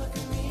a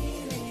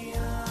chameleon.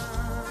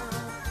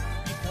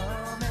 You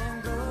come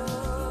and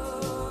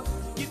go.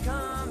 You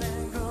come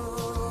and go.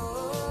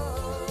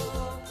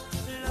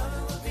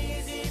 Love will be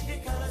easy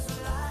because you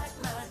like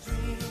my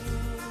dream.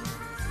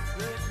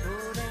 Red,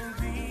 gold, and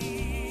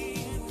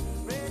green.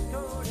 Red,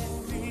 gold,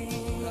 and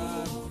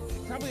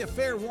green. Probably a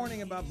fair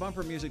warning about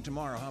bumper music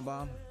tomorrow, huh,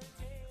 Bob?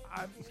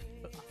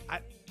 I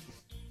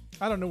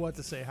don't know what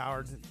to say,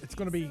 Howard. It's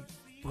going to be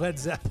Led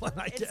Zeppelin,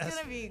 I guess. It's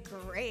going to be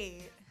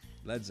great.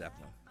 Led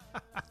Zeppelin.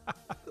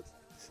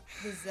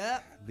 The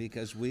Zepp.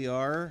 Because we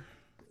are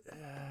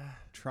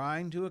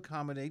trying to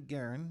accommodate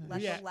Garen.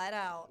 Let the let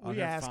out. On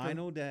her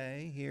final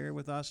day here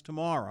with us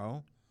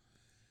tomorrow.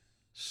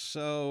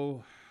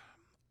 So,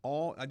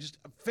 just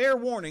a fair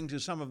warning to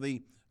some of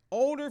the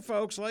older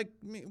folks like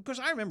me, because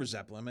I remember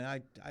Zeppelin. I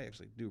mean, I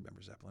actually do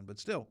remember Zeppelin, but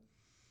still,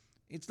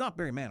 it's not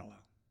Barry Manilow.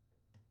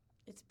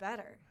 It's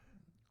better.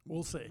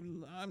 We'll see.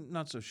 I'm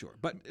not so sure.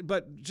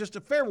 But just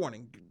a fair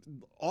warning,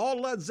 all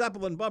Led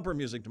Zeppelin bumper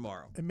music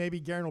tomorrow. And maybe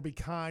Garen will be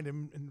kind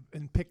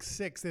and pick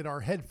 6 that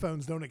our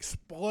headphones don't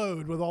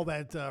explode with all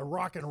that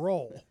rock and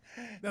roll.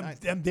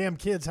 Them damn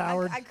kids,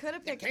 Howard. I could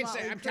have picked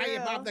Motley I'm telling you,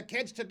 Crue. Bob, the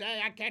kids today,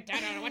 I don't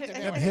know what to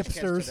do. Them with these kids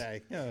hipsters.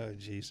 today. Oh,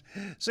 jeez.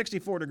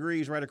 64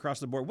 degrees right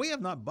across the board. We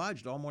have not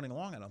budged all morning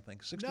long, I don't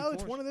think. 64. No,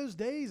 it's one of those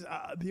days.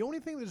 The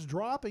only thing that's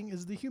dropping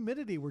is the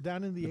humidity. We're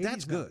down in the 80s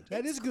that's now. good.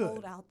 That is It's good.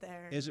 cold out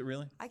there. Is it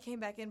really? I came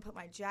back in, put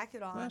my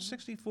jacket on. Well,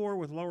 64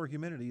 with lower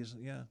humidity is,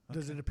 yeah.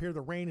 Does it appear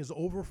the rain is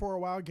over for a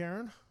while,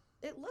 Garen?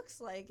 It looks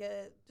like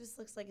it. Just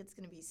looks like it's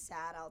going to be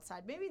sad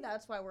outside. Maybe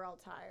that's why we're all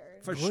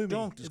tired.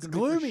 Verstonkt. It's gonna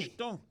gloomy. Be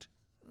verstonkt.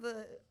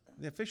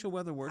 The official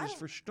weather word is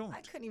verstonkt.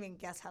 I couldn't even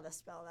guess how to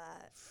spell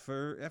that.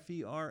 For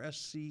Ferschthunk.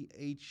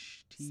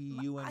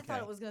 I thought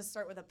it was going to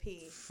start with a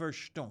P.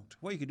 Verstonkt.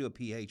 Well, you could do a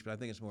PH, but I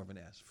think it's more of an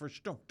S.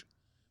 Verstonkt.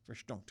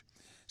 Verstonkt.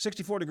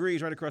 64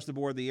 degrees right across the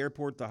board. The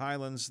airport, the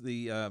Highlands,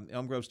 the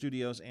Elm Grove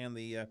Studios, and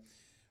the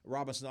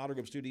Robinson Auto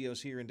Group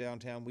Studios here in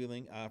downtown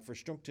Wheeling.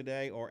 Verstonkt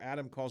today, or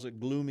Adam calls it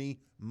gloomy,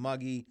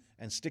 muggy,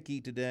 and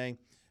sticky today.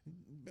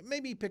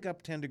 Maybe pick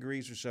up 10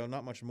 degrees or so,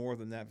 not much more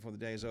than that before the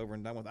day is over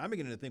and done with. I'm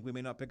beginning to think we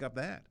may not pick up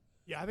that.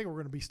 Yeah, I think we're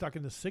going to be stuck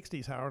in the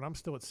 60s, Howard. I'm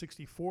still at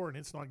 64, and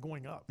it's not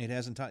going up. It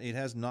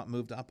has not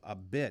moved up a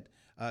bit.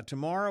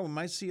 Tomorrow, we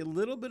might see a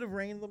little bit of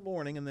rain in the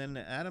morning, and then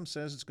Adam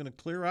says it's going to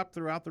clear up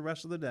throughout the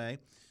rest of the day.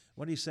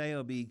 What do you say?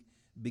 It'll be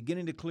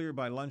beginning to clear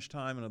by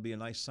lunchtime, and it'll be a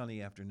nice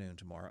sunny afternoon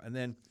tomorrow. And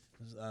then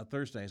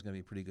Thursday is going to be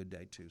a pretty good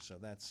day, too. So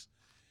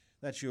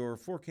that's your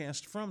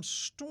forecast from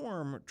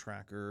Storm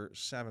Tracker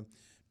 7.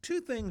 Two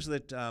things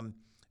that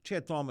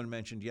Chad Thalman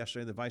mentioned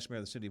yesterday, the vice mayor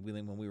of the city of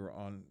Wheeling,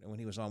 when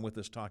he was on with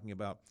us talking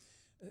about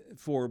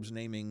Forbes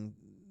naming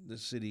the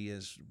city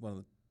as one of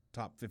the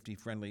top 50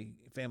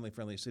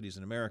 family-friendly cities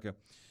in America.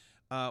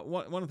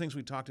 One of the things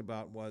we talked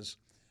about was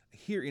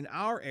here in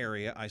our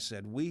area, I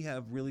said, we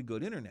have really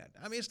good internet.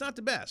 I mean, it's not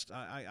the best.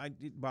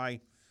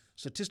 By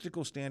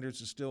statistical standards,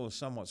 it's still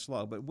somewhat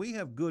slow, but we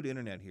have good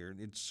internet here.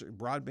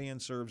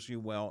 Broadband serves you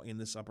well in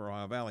this Upper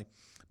Ohio Valley,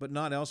 but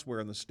not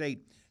elsewhere in the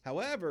state.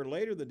 However,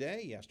 later the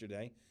day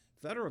yesterday,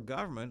 federal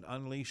government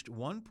unleashed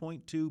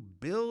 $1.2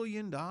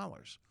 billion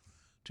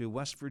to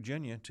West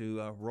Virginia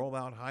to roll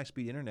out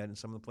high-speed internet in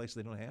some of the places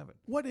they don't have it.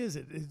 What is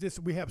it? Is this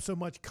we have so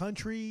much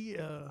country?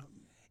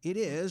 It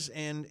is,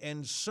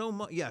 and so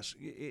much. Yes,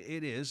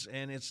 it is,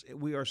 and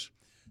we are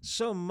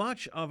so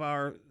much of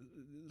our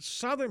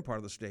southern part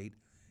of the state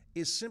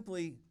is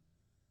simply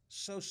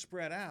so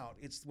spread out.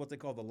 It's what they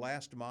call the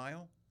last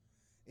mile.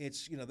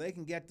 It's they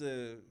can get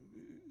the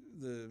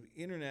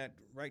internet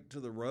right to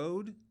the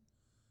road,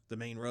 the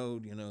main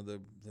road.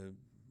 The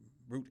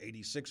Route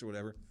 86 or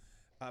whatever.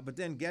 But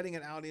then getting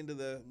it out into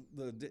the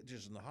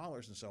ditches and the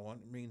hollers and so on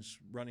means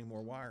running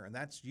more wire, and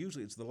that's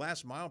usually it's the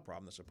last mile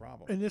problem that's a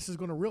problem. And this is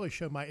going to really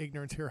show my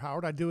ignorance here,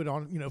 Howard. I do it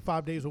on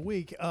 5 days a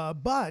week.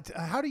 But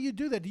how do you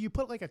do that? Do you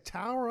put like a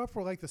tower up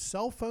for like the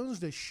cell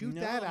phones to shoot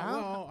that out?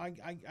 Well,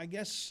 I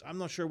guess I'm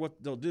not sure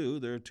what they'll do.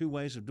 There are two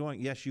ways of doing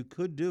it. Yes, you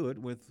could do it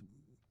with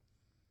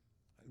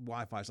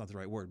Wi-Fi. Is not the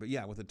right word, but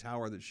yeah, with a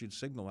tower that shoots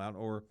signal out,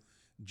 or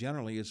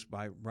generally it's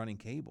by running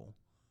cable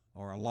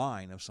or a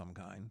line of some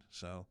kind.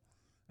 So.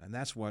 And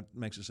that's what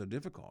makes it so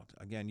difficult.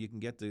 Again, you can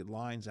get the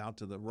lines out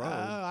to the road.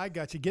 I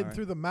got you. Getting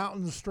through the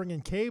mountains, stringing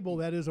cable,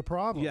 that is a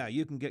problem. Yeah,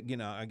 you can get,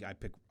 I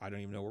don't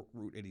even know where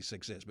Route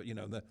 86 is, but,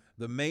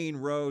 the main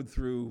road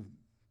through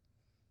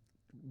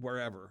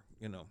wherever,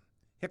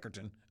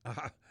 Hickerton.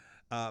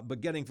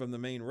 But getting from the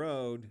main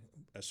road,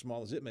 as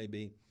small as it may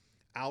be,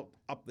 out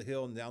up the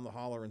hill and down the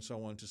holler and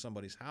so on to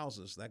somebody's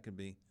houses, that could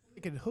be.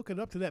 You can hook it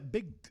up to that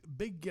big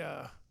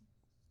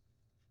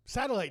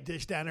satellite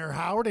dish down there,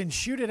 Howard, and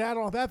shoot it out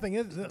on that thing.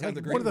 It's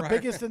like one of the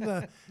biggest in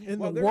the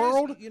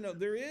world.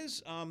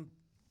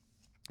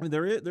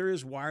 There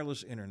is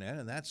wireless internet,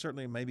 and that's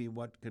certainly maybe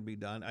what could be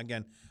done.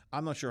 Again,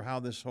 I'm not sure how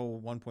this whole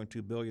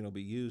 $1.2 billion will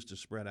be used to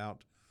spread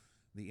out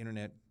the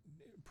internet.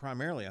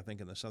 Primarily, I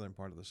think in the southern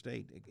part of the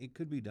state, it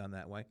could be done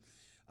that way.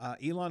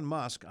 Elon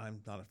Musk,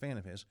 I'm not a fan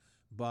of his,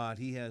 but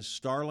he has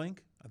Starlink.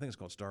 I think it's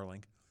called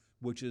Starlink,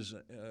 which is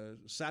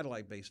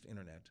satellite-based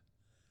internet.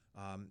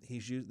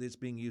 It's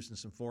being used in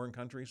some foreign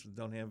countries that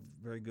don't have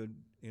very good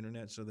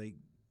internet, so they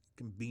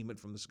can beam it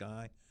from the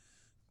sky.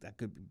 That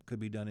could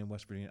be done in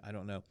West Virginia. I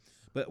don't know,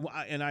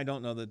 and I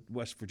don't know that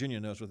West Virginia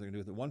knows what they're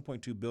going to do with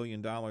it. $1.2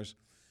 billion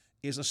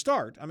is a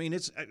start. I mean,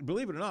 it's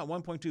believe it or not,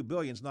 $1.2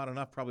 billion is not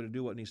enough probably to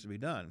do what needs to be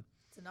done.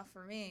 It's enough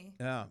for me.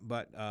 Yeah,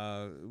 but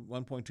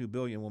 $1.2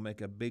 billion will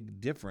make a big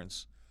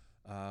difference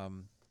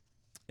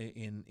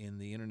in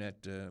the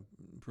internet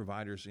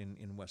providers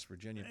in West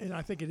Virginia. And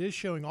I think it is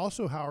showing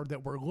also, Howard,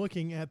 that we're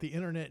looking at the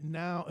internet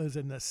now as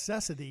a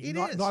necessity, It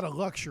not is. not a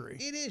luxury.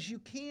 It is. You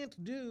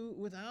can't do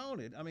without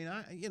it. I mean,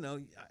 you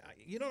don't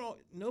know.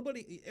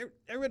 Nobody.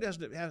 Everybody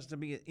has to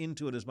be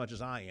into it as much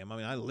as I am. I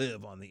mean, I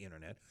live on the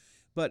internet,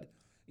 but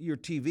your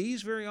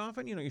TVs very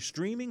often, your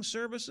streaming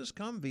services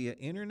come via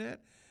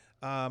internet.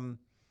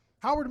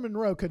 Howard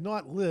Monroe could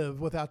not live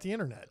without the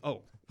internet.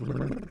 Oh.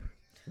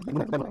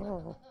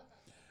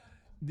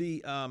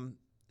 The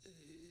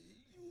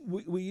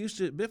we used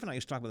to, Biff and I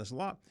used to talk about this a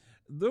lot.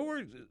 There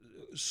were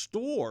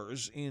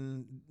stores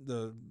in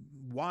the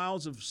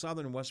wilds of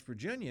southern West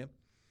Virginia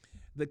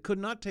that could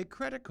not take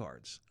credit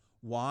cards.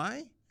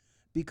 Why?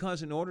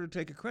 Because in order to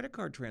take a credit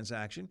card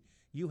transaction,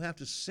 you have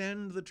to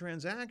send the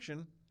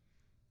transaction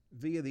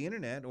via the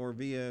internet or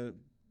via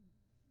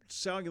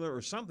cellular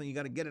or something. You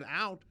got to get it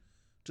out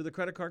to the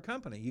credit card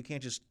company. You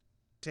can't just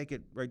take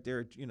it right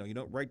there. You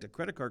don't write the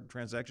credit card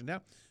transaction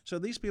down. So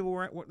these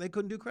people they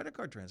couldn't do credit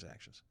card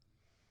transactions.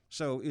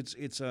 So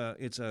it's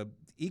a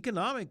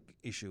economic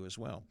issue as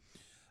well.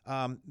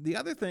 The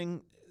other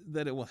thing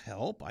that it will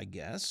help, I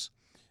guess,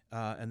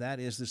 and that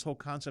is this whole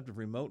concept of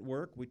remote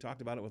work. We talked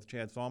about it with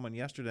Chad Thalman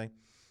yesterday.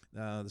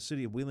 The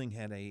city of Wheeling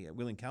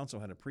Wheeling Council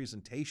had a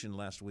presentation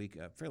last week,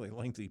 a fairly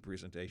lengthy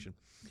presentation,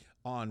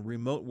 on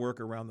remote work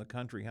around the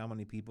country, how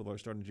many people are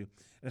starting to do.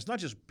 And it's not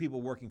just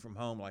people working from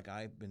home like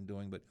I've been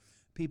doing, but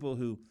people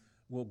who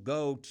will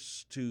go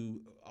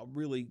to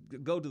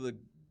the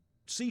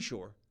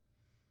seashore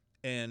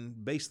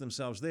and base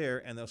themselves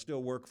there, and they'll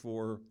still work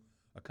for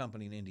a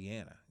company in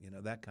Indiana,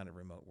 that kind of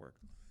remote work.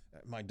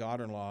 My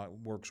daughter-in-law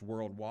works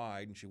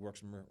worldwide, and she works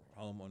from her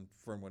home on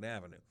Fernwood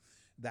Avenue.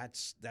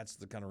 That's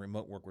the kind of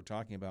remote work we're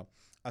talking about.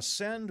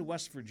 Ascend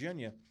West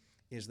Virginia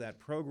is that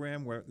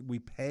program where we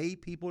pay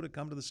people to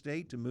come to the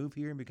state to move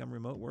here and become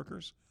remote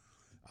workers.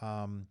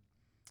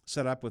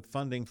 Set up with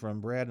funding from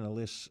Brad and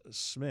Alyssa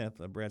Smith.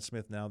 Brad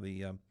Smith, now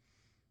the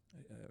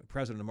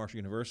president of Marshall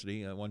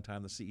University, one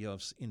time the CEO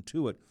of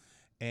Intuit.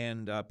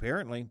 And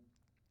apparently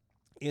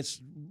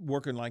it's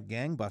working like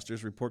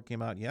gangbusters. Report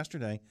came out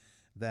yesterday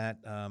that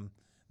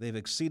they've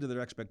exceeded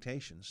their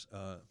expectations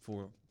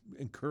for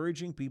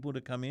encouraging people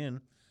to come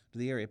in to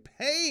the area,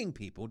 paying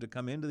people to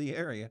come into the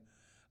area.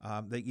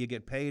 That you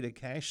get paid a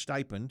cash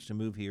stipend to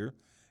move here,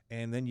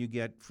 and then you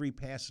get free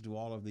passes to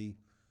all of the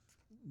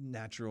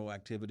natural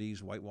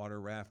activities, whitewater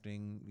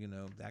rafting,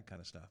 that kind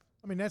of stuff.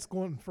 I mean, that's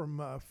going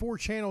from 4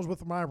 channels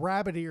with my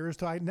rabbit ears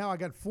to now I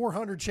got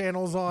 400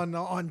 channels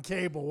on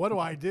cable. What do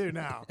I do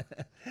now?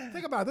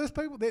 Think about it. Those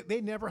people,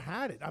 they never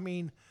had it. I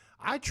mean,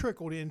 I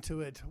trickled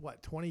into it,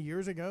 20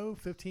 years ago,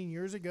 15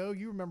 years ago?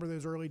 You remember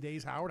those early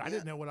days, Howard. I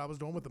didn't know what I was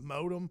doing with the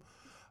modem.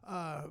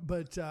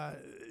 But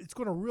it's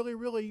going to really,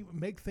 really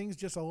make things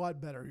just a lot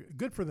better.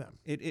 Good for them.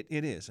 It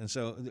is. And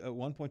so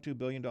 $1.2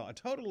 billion, a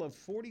total of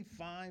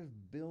 $45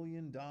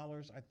 billion,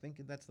 I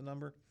think that's the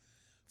number.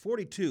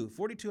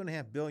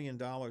 $42.5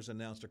 billion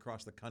announced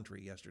across the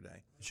country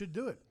yesterday. Should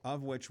do it.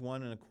 Of which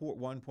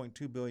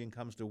 $1.2 billion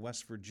comes to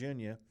West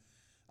Virginia.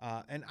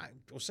 And I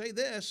will say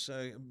this,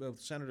 both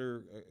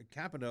Senator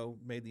Capito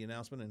made the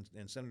announcement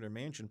and Senator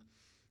Manchin,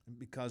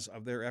 because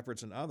of their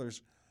efforts and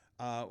others,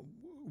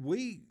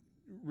 we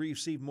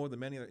received more than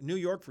many other. New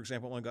York, for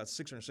example, only got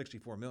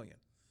 $664 million.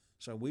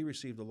 So we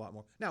received a lot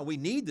more. Now, we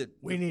need it.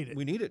 We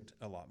need it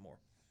a lot more.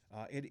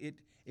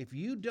 If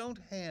you don't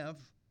have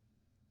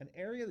an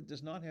area that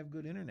does not have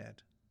good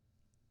internet,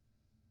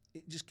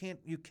 it just can't.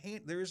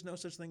 There is no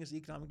such thing as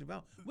economic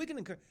development. We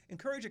can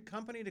encourage a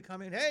company to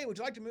come in. Hey, would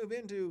you like to move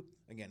into,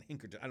 again,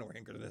 Hinkerton? I don't know where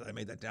Hinkerton is. I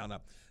made that town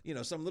up.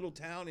 Some little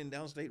town in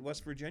downstate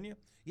West Virginia.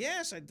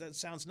 Yes, that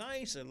sounds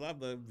nice. I love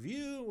the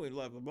view. We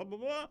love blah, blah,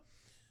 blah.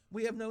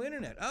 We have no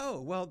internet.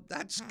 Oh, well,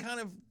 that's kind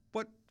of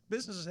what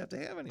businesses have to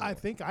have anymore. I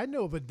think I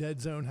know of a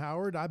dead zone,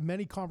 Howard. I have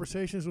many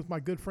conversations with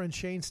my good friend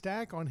Shane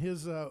Stack on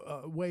his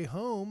way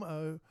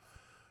home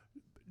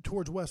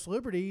towards West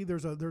Liberty.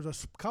 There's a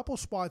couple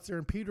spots there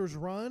in Peters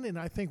Run, and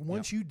I think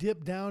once you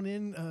dip down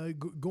in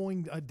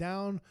going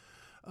down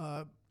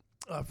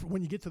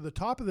when you get to the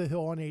top of the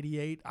hill on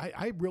 88,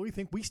 I really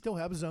think we still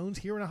have zones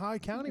here in Ohio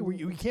County where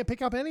you can't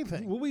pick up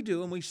anything. Well, we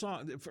do, and we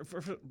saw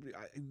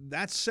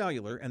that's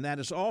cellular, and that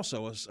is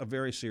also a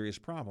very serious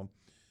problem.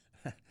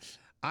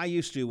 I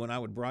used to, when I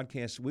would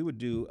broadcast, we would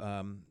do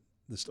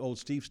this old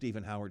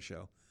Stephen Howard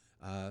show.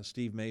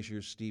 Steve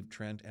Mazur, Steve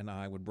Trent, and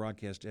I would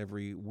broadcast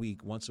every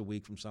week, once a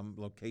week from some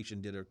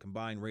location, did a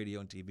combined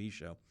radio and TV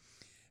show.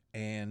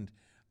 And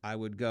I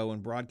would go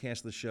and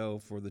broadcast the show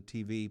for the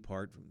TV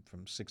part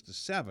from 6 to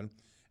 7,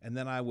 and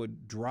then I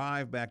would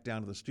drive back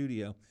down to the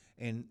studio,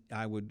 and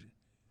I would,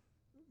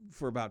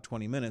 for about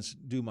 20 minutes,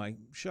 do my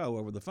show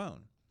over the phone.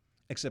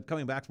 Except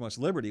coming back from West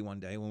Liberty one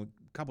day, a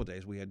couple of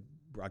days we had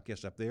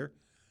broadcast up there,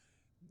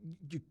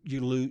 you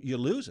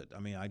lose it.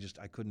 I mean, I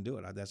couldn't do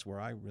it. That's where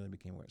I really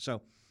became aware.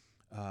 So,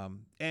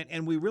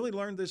 and we really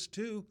learned this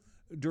too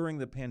during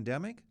the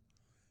pandemic,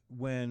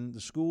 when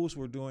the schools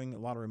were doing a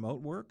lot of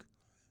remote work.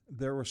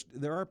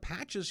 there are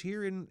patches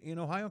here in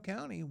Ohio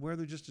County where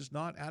there just is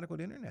not adequate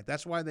internet.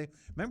 That's why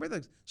remember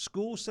the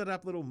schools set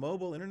up little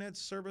mobile internet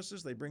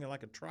services. They bring in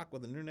like a truck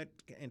with an internet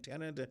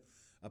antenna to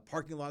a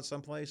parking lot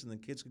someplace, and then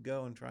kids could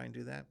go and try and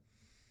do that.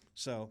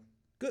 So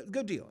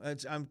good deal.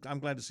 I'm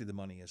glad to see the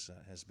money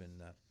has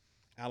been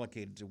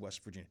allocated to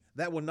West Virginia.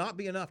 That will not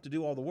be enough to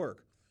do all the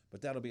work,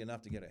 but that'll be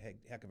enough to get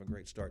a heck of a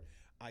great start.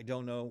 I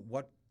don't know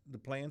what the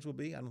plans will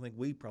be. I don't think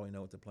we probably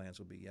know what the plans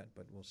will be yet,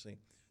 but we'll see.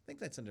 I think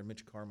that's under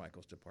Mitch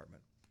Carmichael's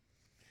department,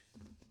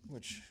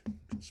 which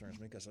concerns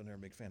me because I'm never a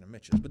big fan of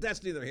Mitch's. But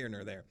that's neither here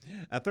nor there.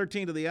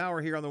 13 to the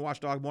hour here on the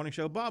Watchdog Morning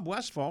Show. Bob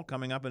Westfall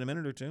coming up in a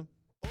minute or two.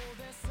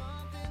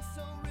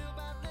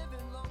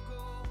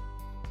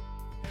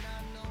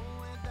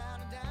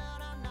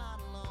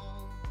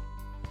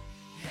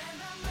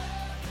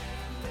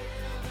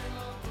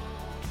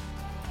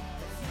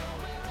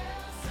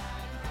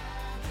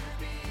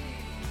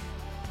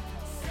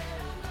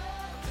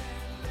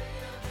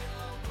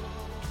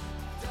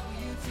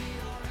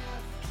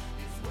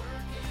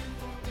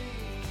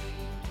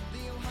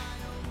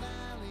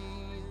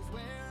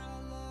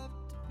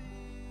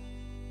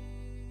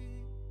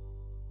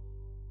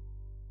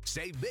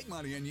 Save big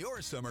money on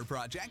your summer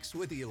projects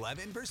with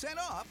 11%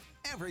 off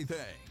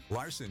everything.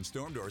 Larson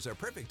storm doors are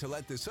perfect to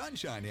let the sun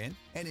shine in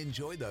and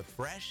enjoy the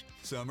fresh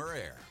summer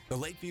air. The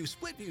Lakeview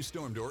Split View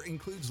storm door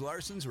includes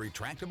Larson's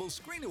retractable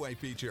screen-away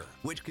feature,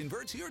 which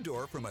converts your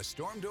door from a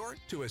storm door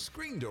to a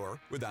screen door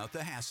without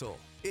the hassle.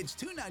 It's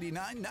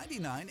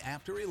 $299.99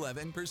 after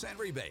 11%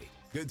 rebate.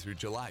 Good through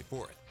July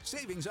 4th.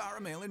 Savings are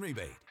a mail-in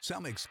rebate.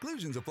 Some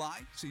exclusions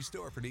apply. See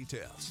store for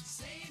details.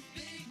 Save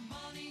big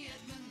money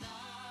at Menards.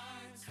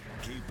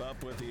 Keep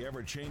up with the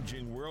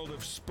ever-changing world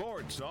of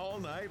sports all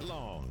night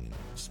long.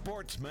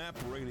 Sports Map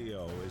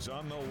Radio is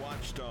on the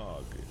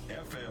Watchdog,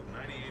 FM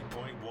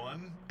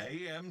 98.1,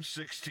 AM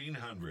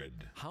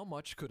 1600. How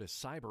much could a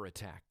cyber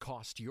attack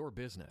cost your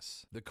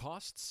business? The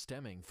costs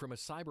stemming from a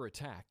cyber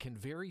attack can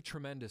vary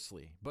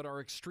tremendously, but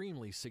are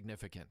extremely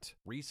significant.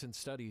 Recent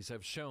studies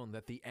have shown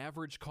that the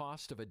average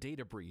cost of a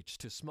data breach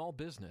to small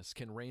business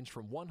can range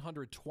from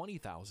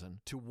 $120,000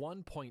 to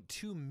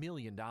 $1.2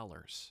 million.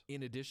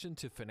 In addition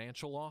to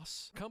financial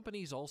loss,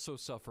 companies also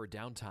suffer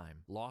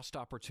downtime, lost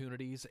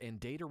opportunities, and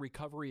data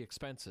recovery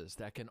expenses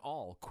that can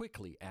all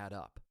quickly add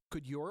up.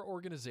 Could your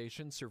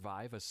organization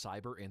survive a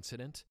cyber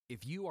incident?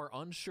 If you are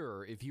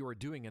unsure if you are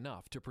doing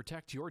enough to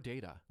protect your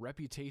data,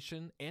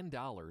 reputation, and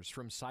dollars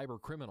from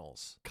cyber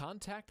criminals,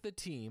 contact the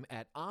team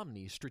at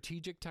Omni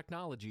Strategic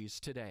Technologies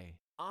today.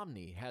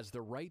 Omni has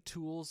the right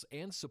tools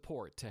and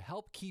support to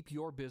help keep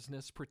your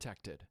business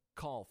protected.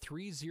 Call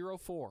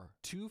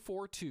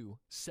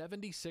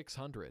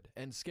 304-242-7600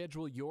 and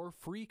schedule your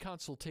free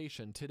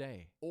consultation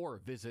today,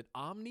 or visit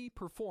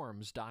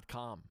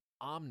omniperforms.com.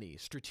 Omni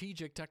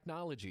Strategic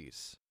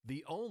Technologies,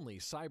 the only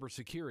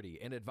cybersecurity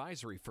and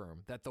advisory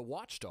firm that the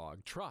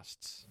Watchdog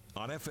trusts.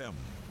 On FM,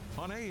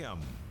 on AM,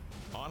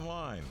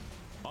 online,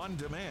 on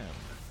demand,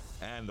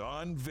 and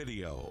on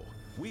video.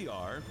 We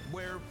are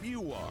where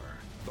you are.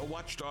 The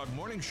Watchdog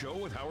Morning Show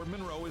with Howard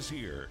Monroe is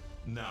here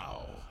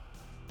now.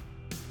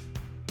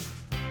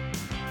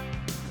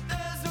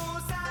 There's no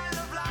sign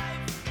of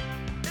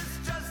life.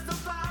 It's just the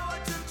power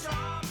to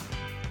jump.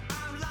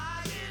 I'm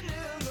lying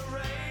in the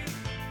rain.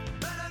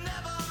 Better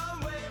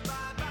never wave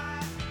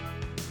bye-bye.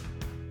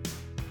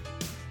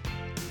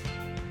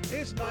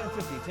 It's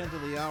 9:50, 10 to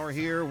the hour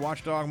here.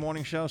 Watchdog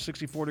Morning Show,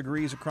 64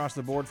 degrees across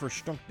the board for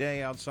Stunk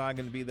Day outside.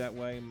 Going to be that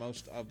way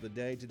most of the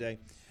day today.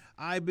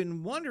 I've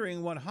been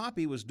wondering what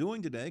Hoppy was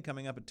doing today,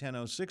 coming up at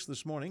 10:06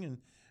 this morning, and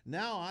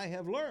now I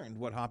have learned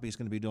what Hoppy's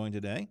going to be doing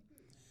today.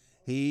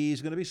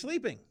 He's going to be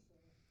sleeping.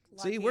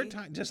 See, we're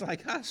just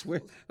like us.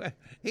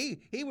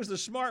 He was the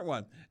smart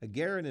one.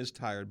 Garen is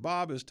tired.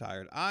 Bob is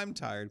tired. I'm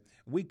tired.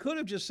 We could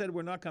have just said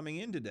we're not coming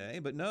in today,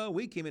 but no,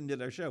 we came in and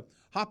did our show.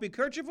 Hoppy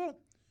Kercheval?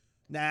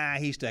 Nah,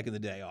 he's taking the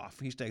day off.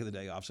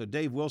 So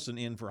Dave Wilson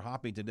in for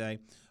Hoppy today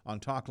on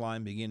Talk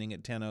Line beginning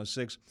at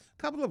 10:06. A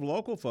couple of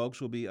local folks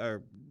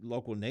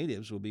local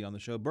natives will be on the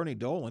show. Bernie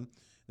Dolan,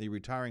 the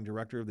retiring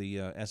director of the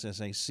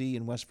SSAC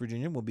in West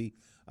Virginia, will be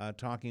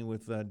talking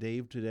with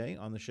Dave today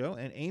on the show.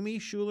 And Amy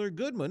Schuler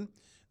Goodman,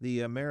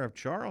 the mayor of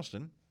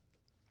Charleston,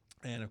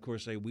 and of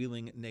course a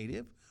Wheeling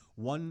native,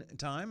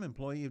 one-time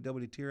employee of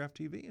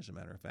WTRF-TV, as a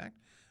matter of fact.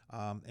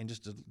 And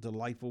just a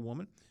delightful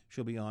woman.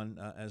 She'll be on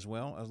as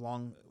well,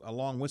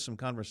 along with some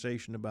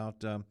conversation about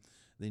the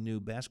new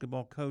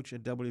basketball coach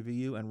at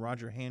WVU, and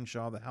Roger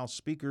Hanshaw, the House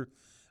Speaker,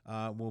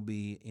 will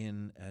be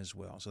in as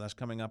well. So that's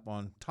coming up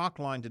on Talk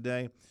Line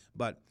today.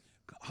 But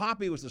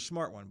Hoppy was the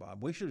smart one,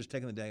 Bob. We should have just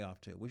taken the day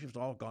off, too. We should have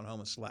all gone home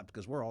and slept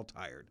because we're all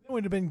tired. It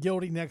would have been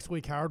guilty next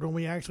week, Howard, when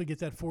we actually get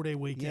that 4-day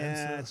weekend.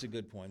 Yeah, that's a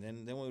good point.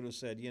 And then we would have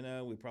said,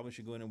 we probably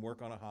should go in and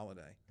work on a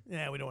holiday.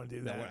 Yeah, we don't want to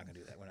do that. No, we're not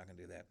going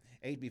to do that.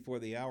 8 before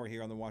the hour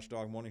here on the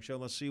Watchdog Morning Show.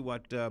 Let's see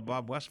what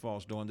Bob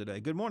Westfall's doing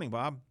today. Good morning,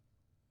 Bob.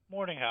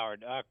 Morning,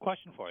 Howard.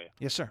 Question for you.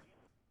 Yes, sir.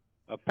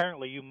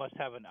 Apparently, you must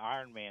have an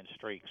Ironman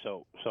streak.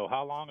 So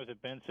how long has it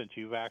been since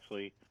you've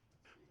actually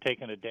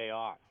taken a day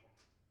off?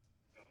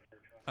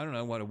 I don't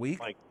know, what, a week?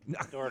 Like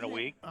during a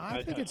week?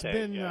 I think it's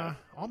been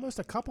almost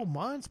a couple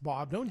months,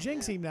 Bob. Don't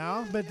jinx him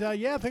now. But,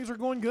 yeah, things are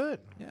going good.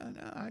 Yeah,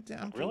 no,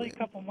 I'm Really? A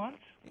couple months?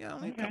 Yeah,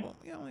 only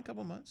a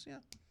couple months, yeah.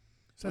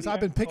 Since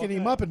I've been picking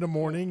him up in the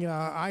morning,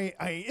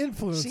 I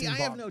influence him. See, I Bob.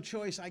 have no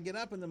choice. I get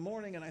up in the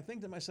morning and I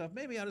think to myself,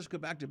 maybe I'll just go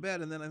back to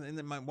bed. And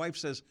then my wife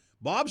says,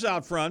 Bob's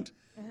out front.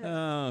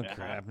 Oh,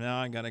 crap.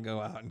 Now I got to go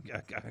out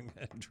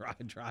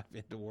and drive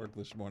into work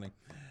this morning.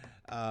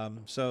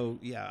 So,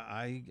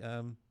 yeah,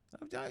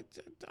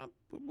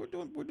 we're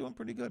doing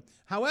pretty good.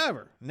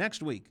 However,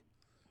 next week,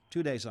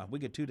 2 days off. We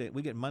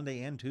get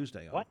Monday and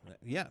Tuesday off. What?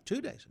 Yeah,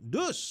 2 days.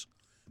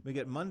 We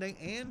get Monday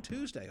and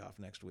Tuesday off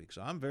next week.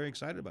 So I'm very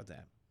excited about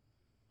that.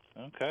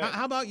 Okay.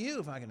 How about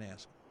you, if I can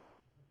ask?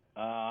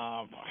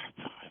 I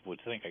would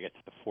think I get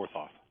the 4th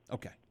off.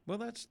 Okay. Well,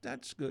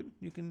 that's good.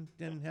 You can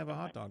then have a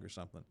hot dog or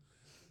something.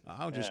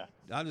 I'll just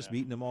be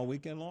eating them all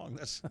weekend long.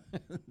 That's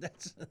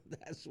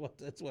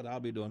what I'll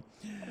be doing.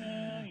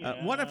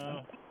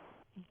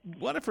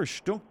 What if for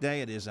Stunk Day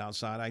it is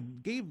outside? I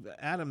gave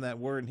Adam that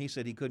word, and he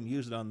said he couldn't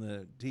use it on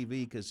the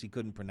TV because he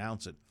couldn't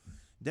pronounce it.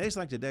 Days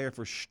like today are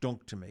for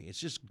stunk to me. It's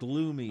just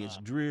gloomy. It's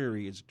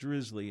dreary. It's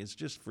drizzly. It's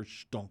just for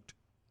stunked.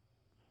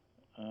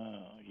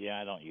 Yeah,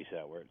 I don't use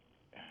that word.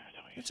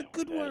 It's a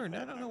good word.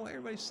 I don't know why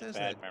everybody says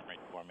bad that. memory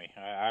for me.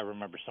 I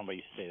remember somebody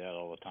used to say that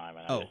all the time.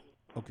 And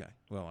Okay.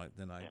 Well, I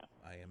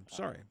am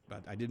sorry,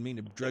 but I didn't mean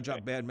to dredge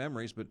up bad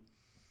memories. But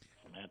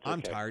I'm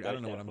okay. tired. I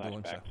don't know what I'm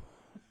doing. Flashbacks.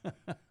 So,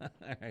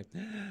 all right.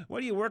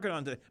 What are you working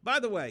on today? By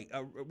the way,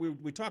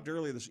 we talked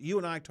earlier. You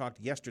and I talked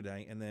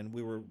yesterday, and then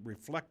we were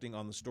reflecting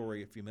on the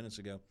story a few minutes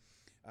ago.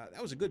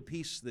 That was a good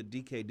piece that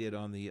DK did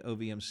on the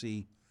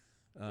OVMC.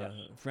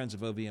 Friends of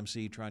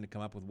OVMC trying to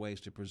come up with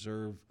ways to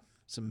preserve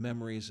some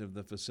memories of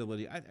the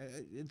facility.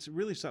 It's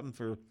really something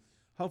for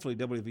hopefully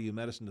WVU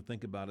Medicine to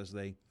think about as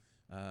they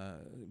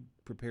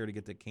prepare to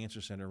get the cancer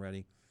center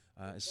ready.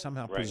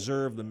 Somehow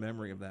preserve the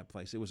memory of that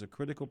place. It was a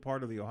critical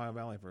part of the Ohio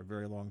Valley for a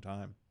very long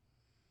time.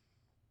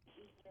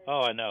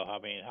 Oh, I know. I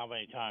mean, how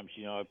many times,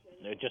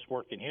 just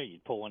working here,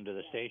 you'd pull into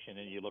the station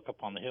and you look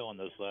up on the hill and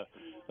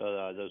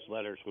those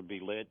letters would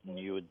be lit, and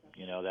you would,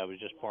 that was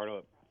just part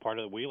of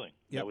the wheeling.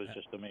 Yep. That was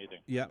just amazing.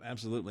 Yeah,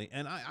 absolutely.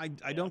 And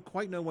I don't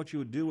quite know what you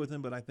would do with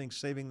them, but I think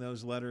saving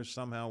those letters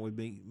somehow would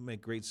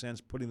make great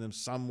sense, putting them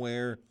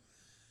somewhere,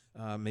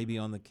 maybe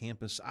on the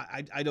campus.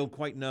 I don't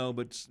quite know,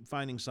 but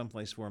finding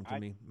someplace for them to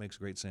me makes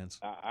great sense.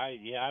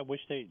 I wish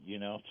they,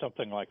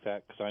 something like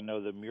that, because I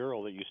know the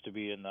mural that used to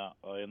be in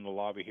the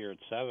lobby here at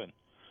 7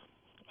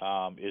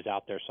 is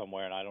out there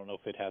somewhere, and I don't know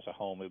if it has a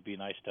home. It would be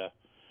nice to,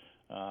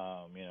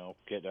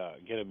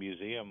 get a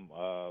museum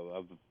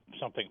of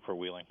something for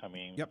Wheeling. I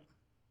mean,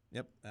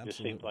 Yep, absolutely. It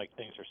just seems like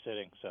things are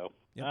sitting, so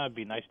it'd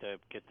be nice to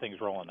get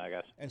things rolling, I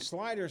guess. And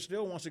Slider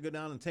still wants to go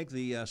down and take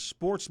the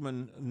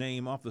sportsman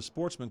name off the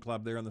sportsman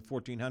club there on the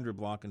 1400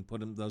 block and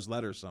put those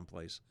letters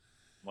someplace.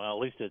 Well, at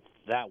least it's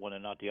that one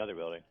and not the other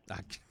building.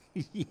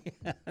 Yeah,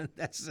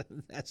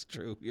 that's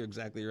true. You're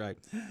exactly right.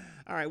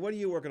 All right, what are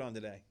you working on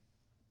today?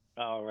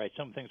 All right,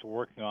 some things we're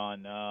working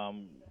on.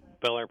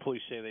 Bel Air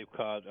police say they've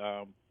caught,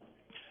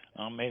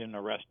 made an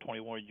arrest,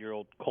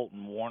 21-year-old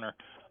Colton Warner,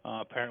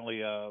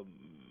 apparently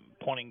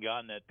pointing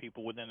gun at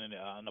people within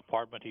an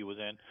apartment he was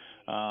in.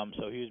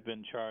 So he's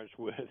been charged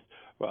with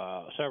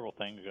several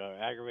things,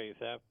 aggravated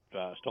theft,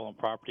 stolen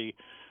property,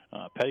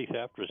 petty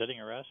theft, resisting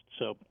arrest.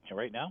 So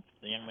right now,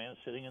 the young man is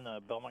sitting in the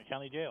Belmont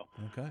County Jail.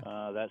 Okay.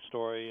 That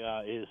story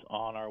is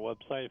on our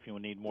website if you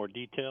need more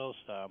details.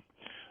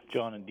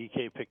 John and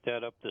DK picked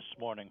that up this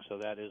morning, so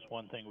that is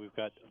one thing we've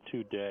got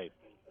today.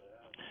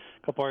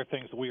 A couple other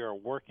things we are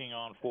working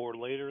on for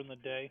later in the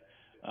day.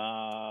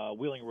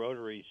 Wheeling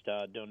Rotary's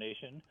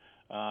donation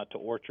to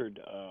Orchard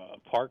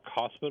Park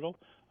Hospital.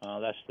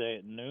 That's today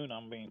at noon.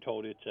 I'm being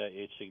told it's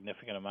a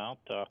significant amount.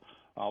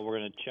 We're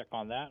going to check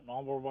on that,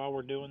 and while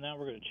we're doing that,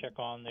 we're going to check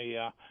on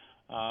the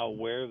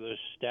what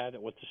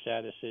the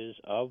status is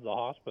of the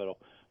hospital.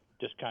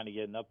 Just kind of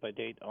get an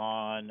update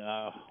on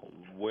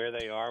where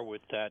they are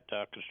with that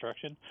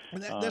construction.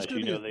 And that's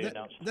going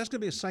to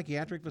be a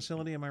psychiatric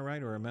facility, am I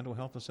right, or a mental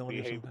health facility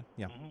or something?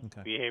 Yeah.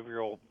 Okay.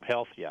 Behavioral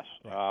health, yes,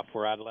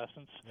 for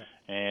adolescents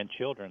and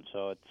children.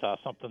 So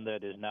it's something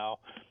that is now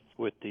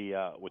with the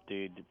I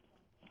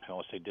don't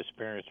want to say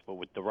disappearance, but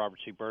with the Robert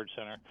C. Byrd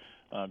Center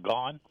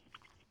gone,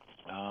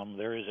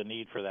 there is a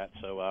need for that.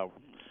 So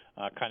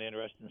kind of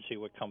interested to see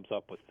what comes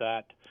up with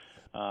that.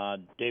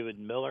 David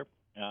Miller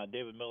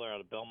out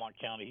of Belmont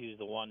County, he's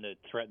the one that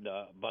threatened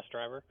a bus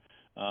driver,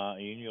 a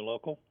Union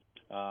local.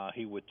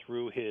 He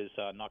withdrew his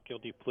not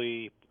guilty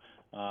plea.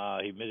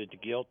 He admitted to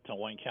guilt on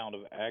one count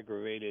of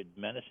aggravated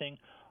menacing.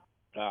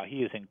 He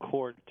is in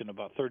court. In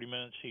about 30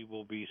 minutes, he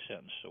will be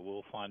sentenced. So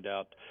we'll find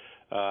out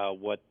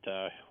what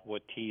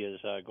he is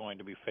going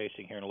to be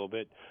facing here in a little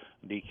bit.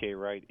 DK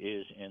Wright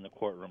is in the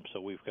courtroom, so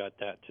we've got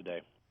that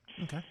today.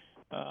 Okay.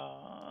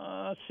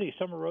 Let's see,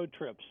 summer road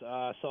trips.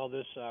 I saw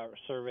this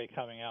survey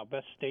coming out.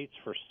 Best states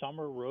for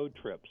summer road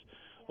trips.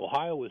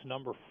 Ohio was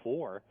number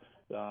 4,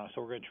 so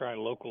we're going to try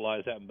and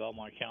localize that in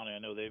Belmont County. I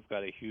know they've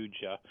got a huge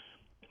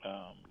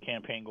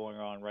campaign going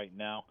on right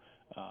now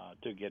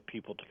to get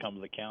people to come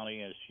to the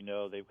county. As you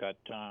know, they've got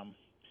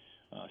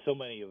so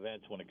many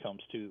events when it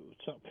comes to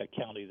a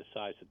county the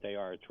size that they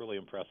are. It's really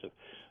impressive.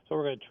 So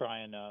we're going to try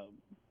and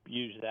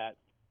use that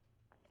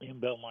in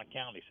Belmont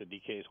County. So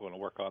DK is going to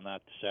work on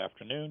that this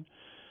afternoon.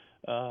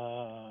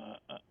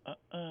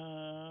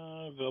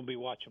 We'll be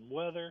watching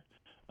weather.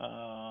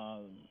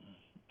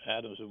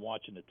 Adam's been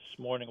watching it this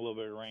morning, a little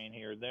bit of rain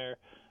here and there.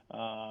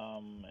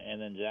 And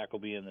then Zach will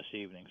be in this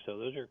evening. So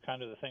those are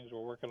kind of the things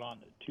we're working on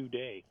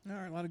today. All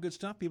right, a lot of good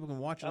stuff. People can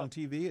watch it on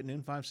TV at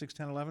noon, 5, 6,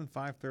 10, 11,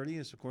 5:30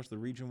 is, of course, the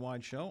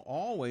region-wide show.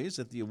 Always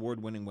at the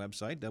award-winning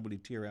website,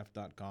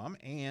 WTRF.com.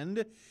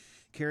 And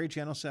carry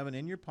Channel 7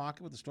 in your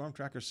pocket with the Storm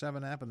Tracker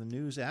 7 app and the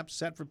News app,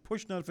 set for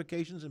push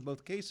notifications in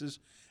both cases.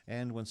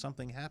 And when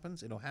something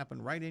happens, it'll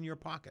happen right in your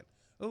pocket.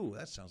 Oh,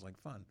 that sounds like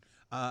fun.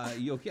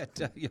 You'll get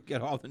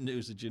all the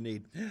news that you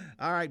need.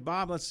 All right,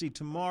 Bob, let's see.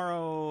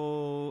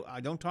 Tomorrow, I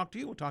don't talk to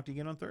you. We'll talk to you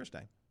again on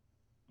Thursday.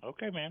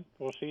 Okay, man.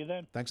 We'll see you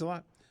then. Thanks a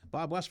lot.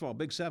 Bob Westfall,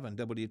 Big 7,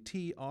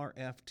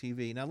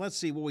 WTRF-TV. Now, let's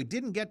see. What we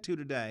didn't get to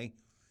today,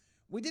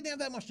 we didn't have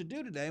that much to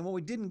do today, and what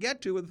we didn't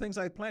get to were the things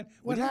I planned.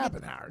 What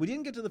happened, Howard? We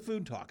didn't get to the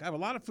food talk. I have a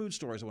lot of food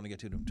stories I want to get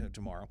to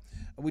tomorrow.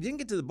 We didn't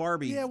get to the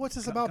Barbie. Yeah, what's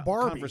this about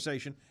Barbie?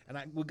 Conversation, and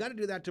we've got to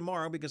do that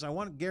tomorrow because I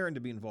want Garen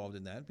to be involved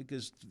in that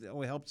because it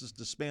only helps us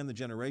to span the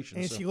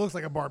generations. And she looks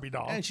like a Barbie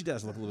doll. And she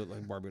does look a little bit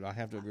like a Barbie doll. I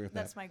have to agree with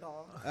That's that. my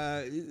goal.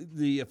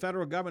 The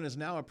federal government has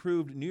now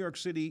approved New York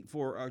City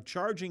for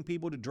charging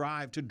people to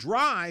drive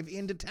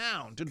into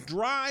town,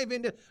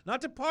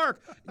 not to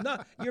park. No,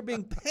 you're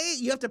being paid.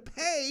 You have to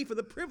pay for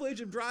the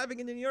privilege of driving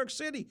into New York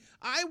City.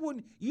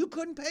 You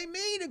couldn't pay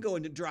me to go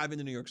and drive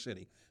into New York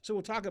City. So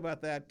we'll talk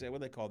about that, what do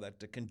they call that,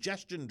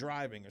 congestion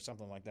driving or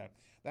something like that.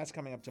 That's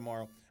coming up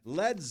tomorrow.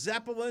 Led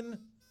Zeppelin,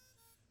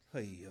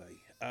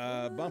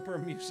 bumper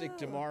music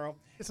tomorrow.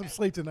 Get some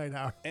sleep tonight,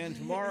 Howard. And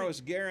tomorrow is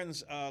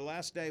Garen's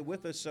last day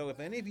with us, so if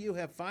any of you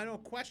have final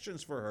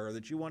questions for her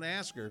that you want to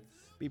ask her,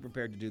 be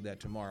prepared to do that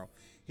tomorrow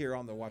here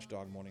on the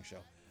Watchdog Morning Show.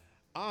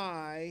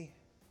 I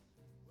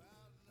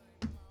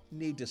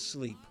need to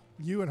sleep.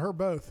 You and her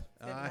both.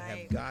 I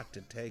have got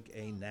to take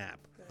a nap.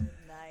 Good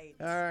night.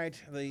 All right,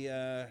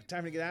 the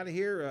time to get out of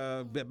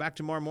here. Back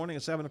tomorrow morning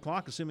at 7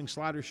 o'clock, assuming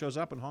Slider shows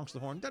up and honks the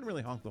horn. Doesn't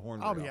really honk the horn.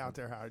 I'll very be often. out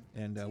there, Howard.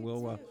 And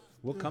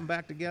we'll come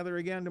back together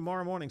again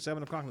tomorrow morning,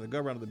 7 o'clock, with the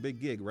go-round of the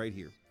big gig right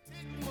here.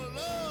 My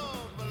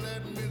love,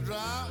 let me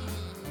drop.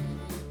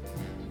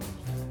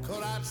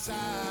 'Cause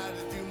outside,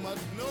 as you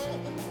must know,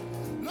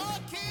 no, I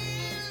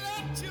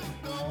can't let you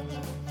go.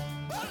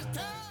 But it's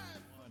time.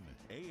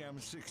 AM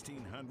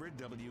 1600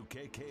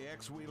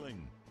 WKKX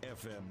Wheeling,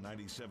 FM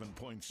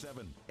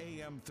 97.7,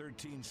 AM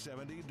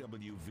 1370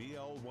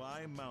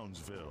 WVLY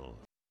Moundsville.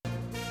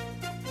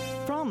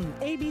 From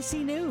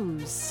ABC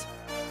News,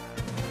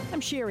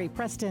 I'm Sherry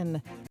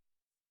Preston.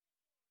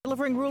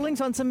 Delivering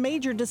rulings on some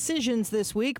major decisions this week.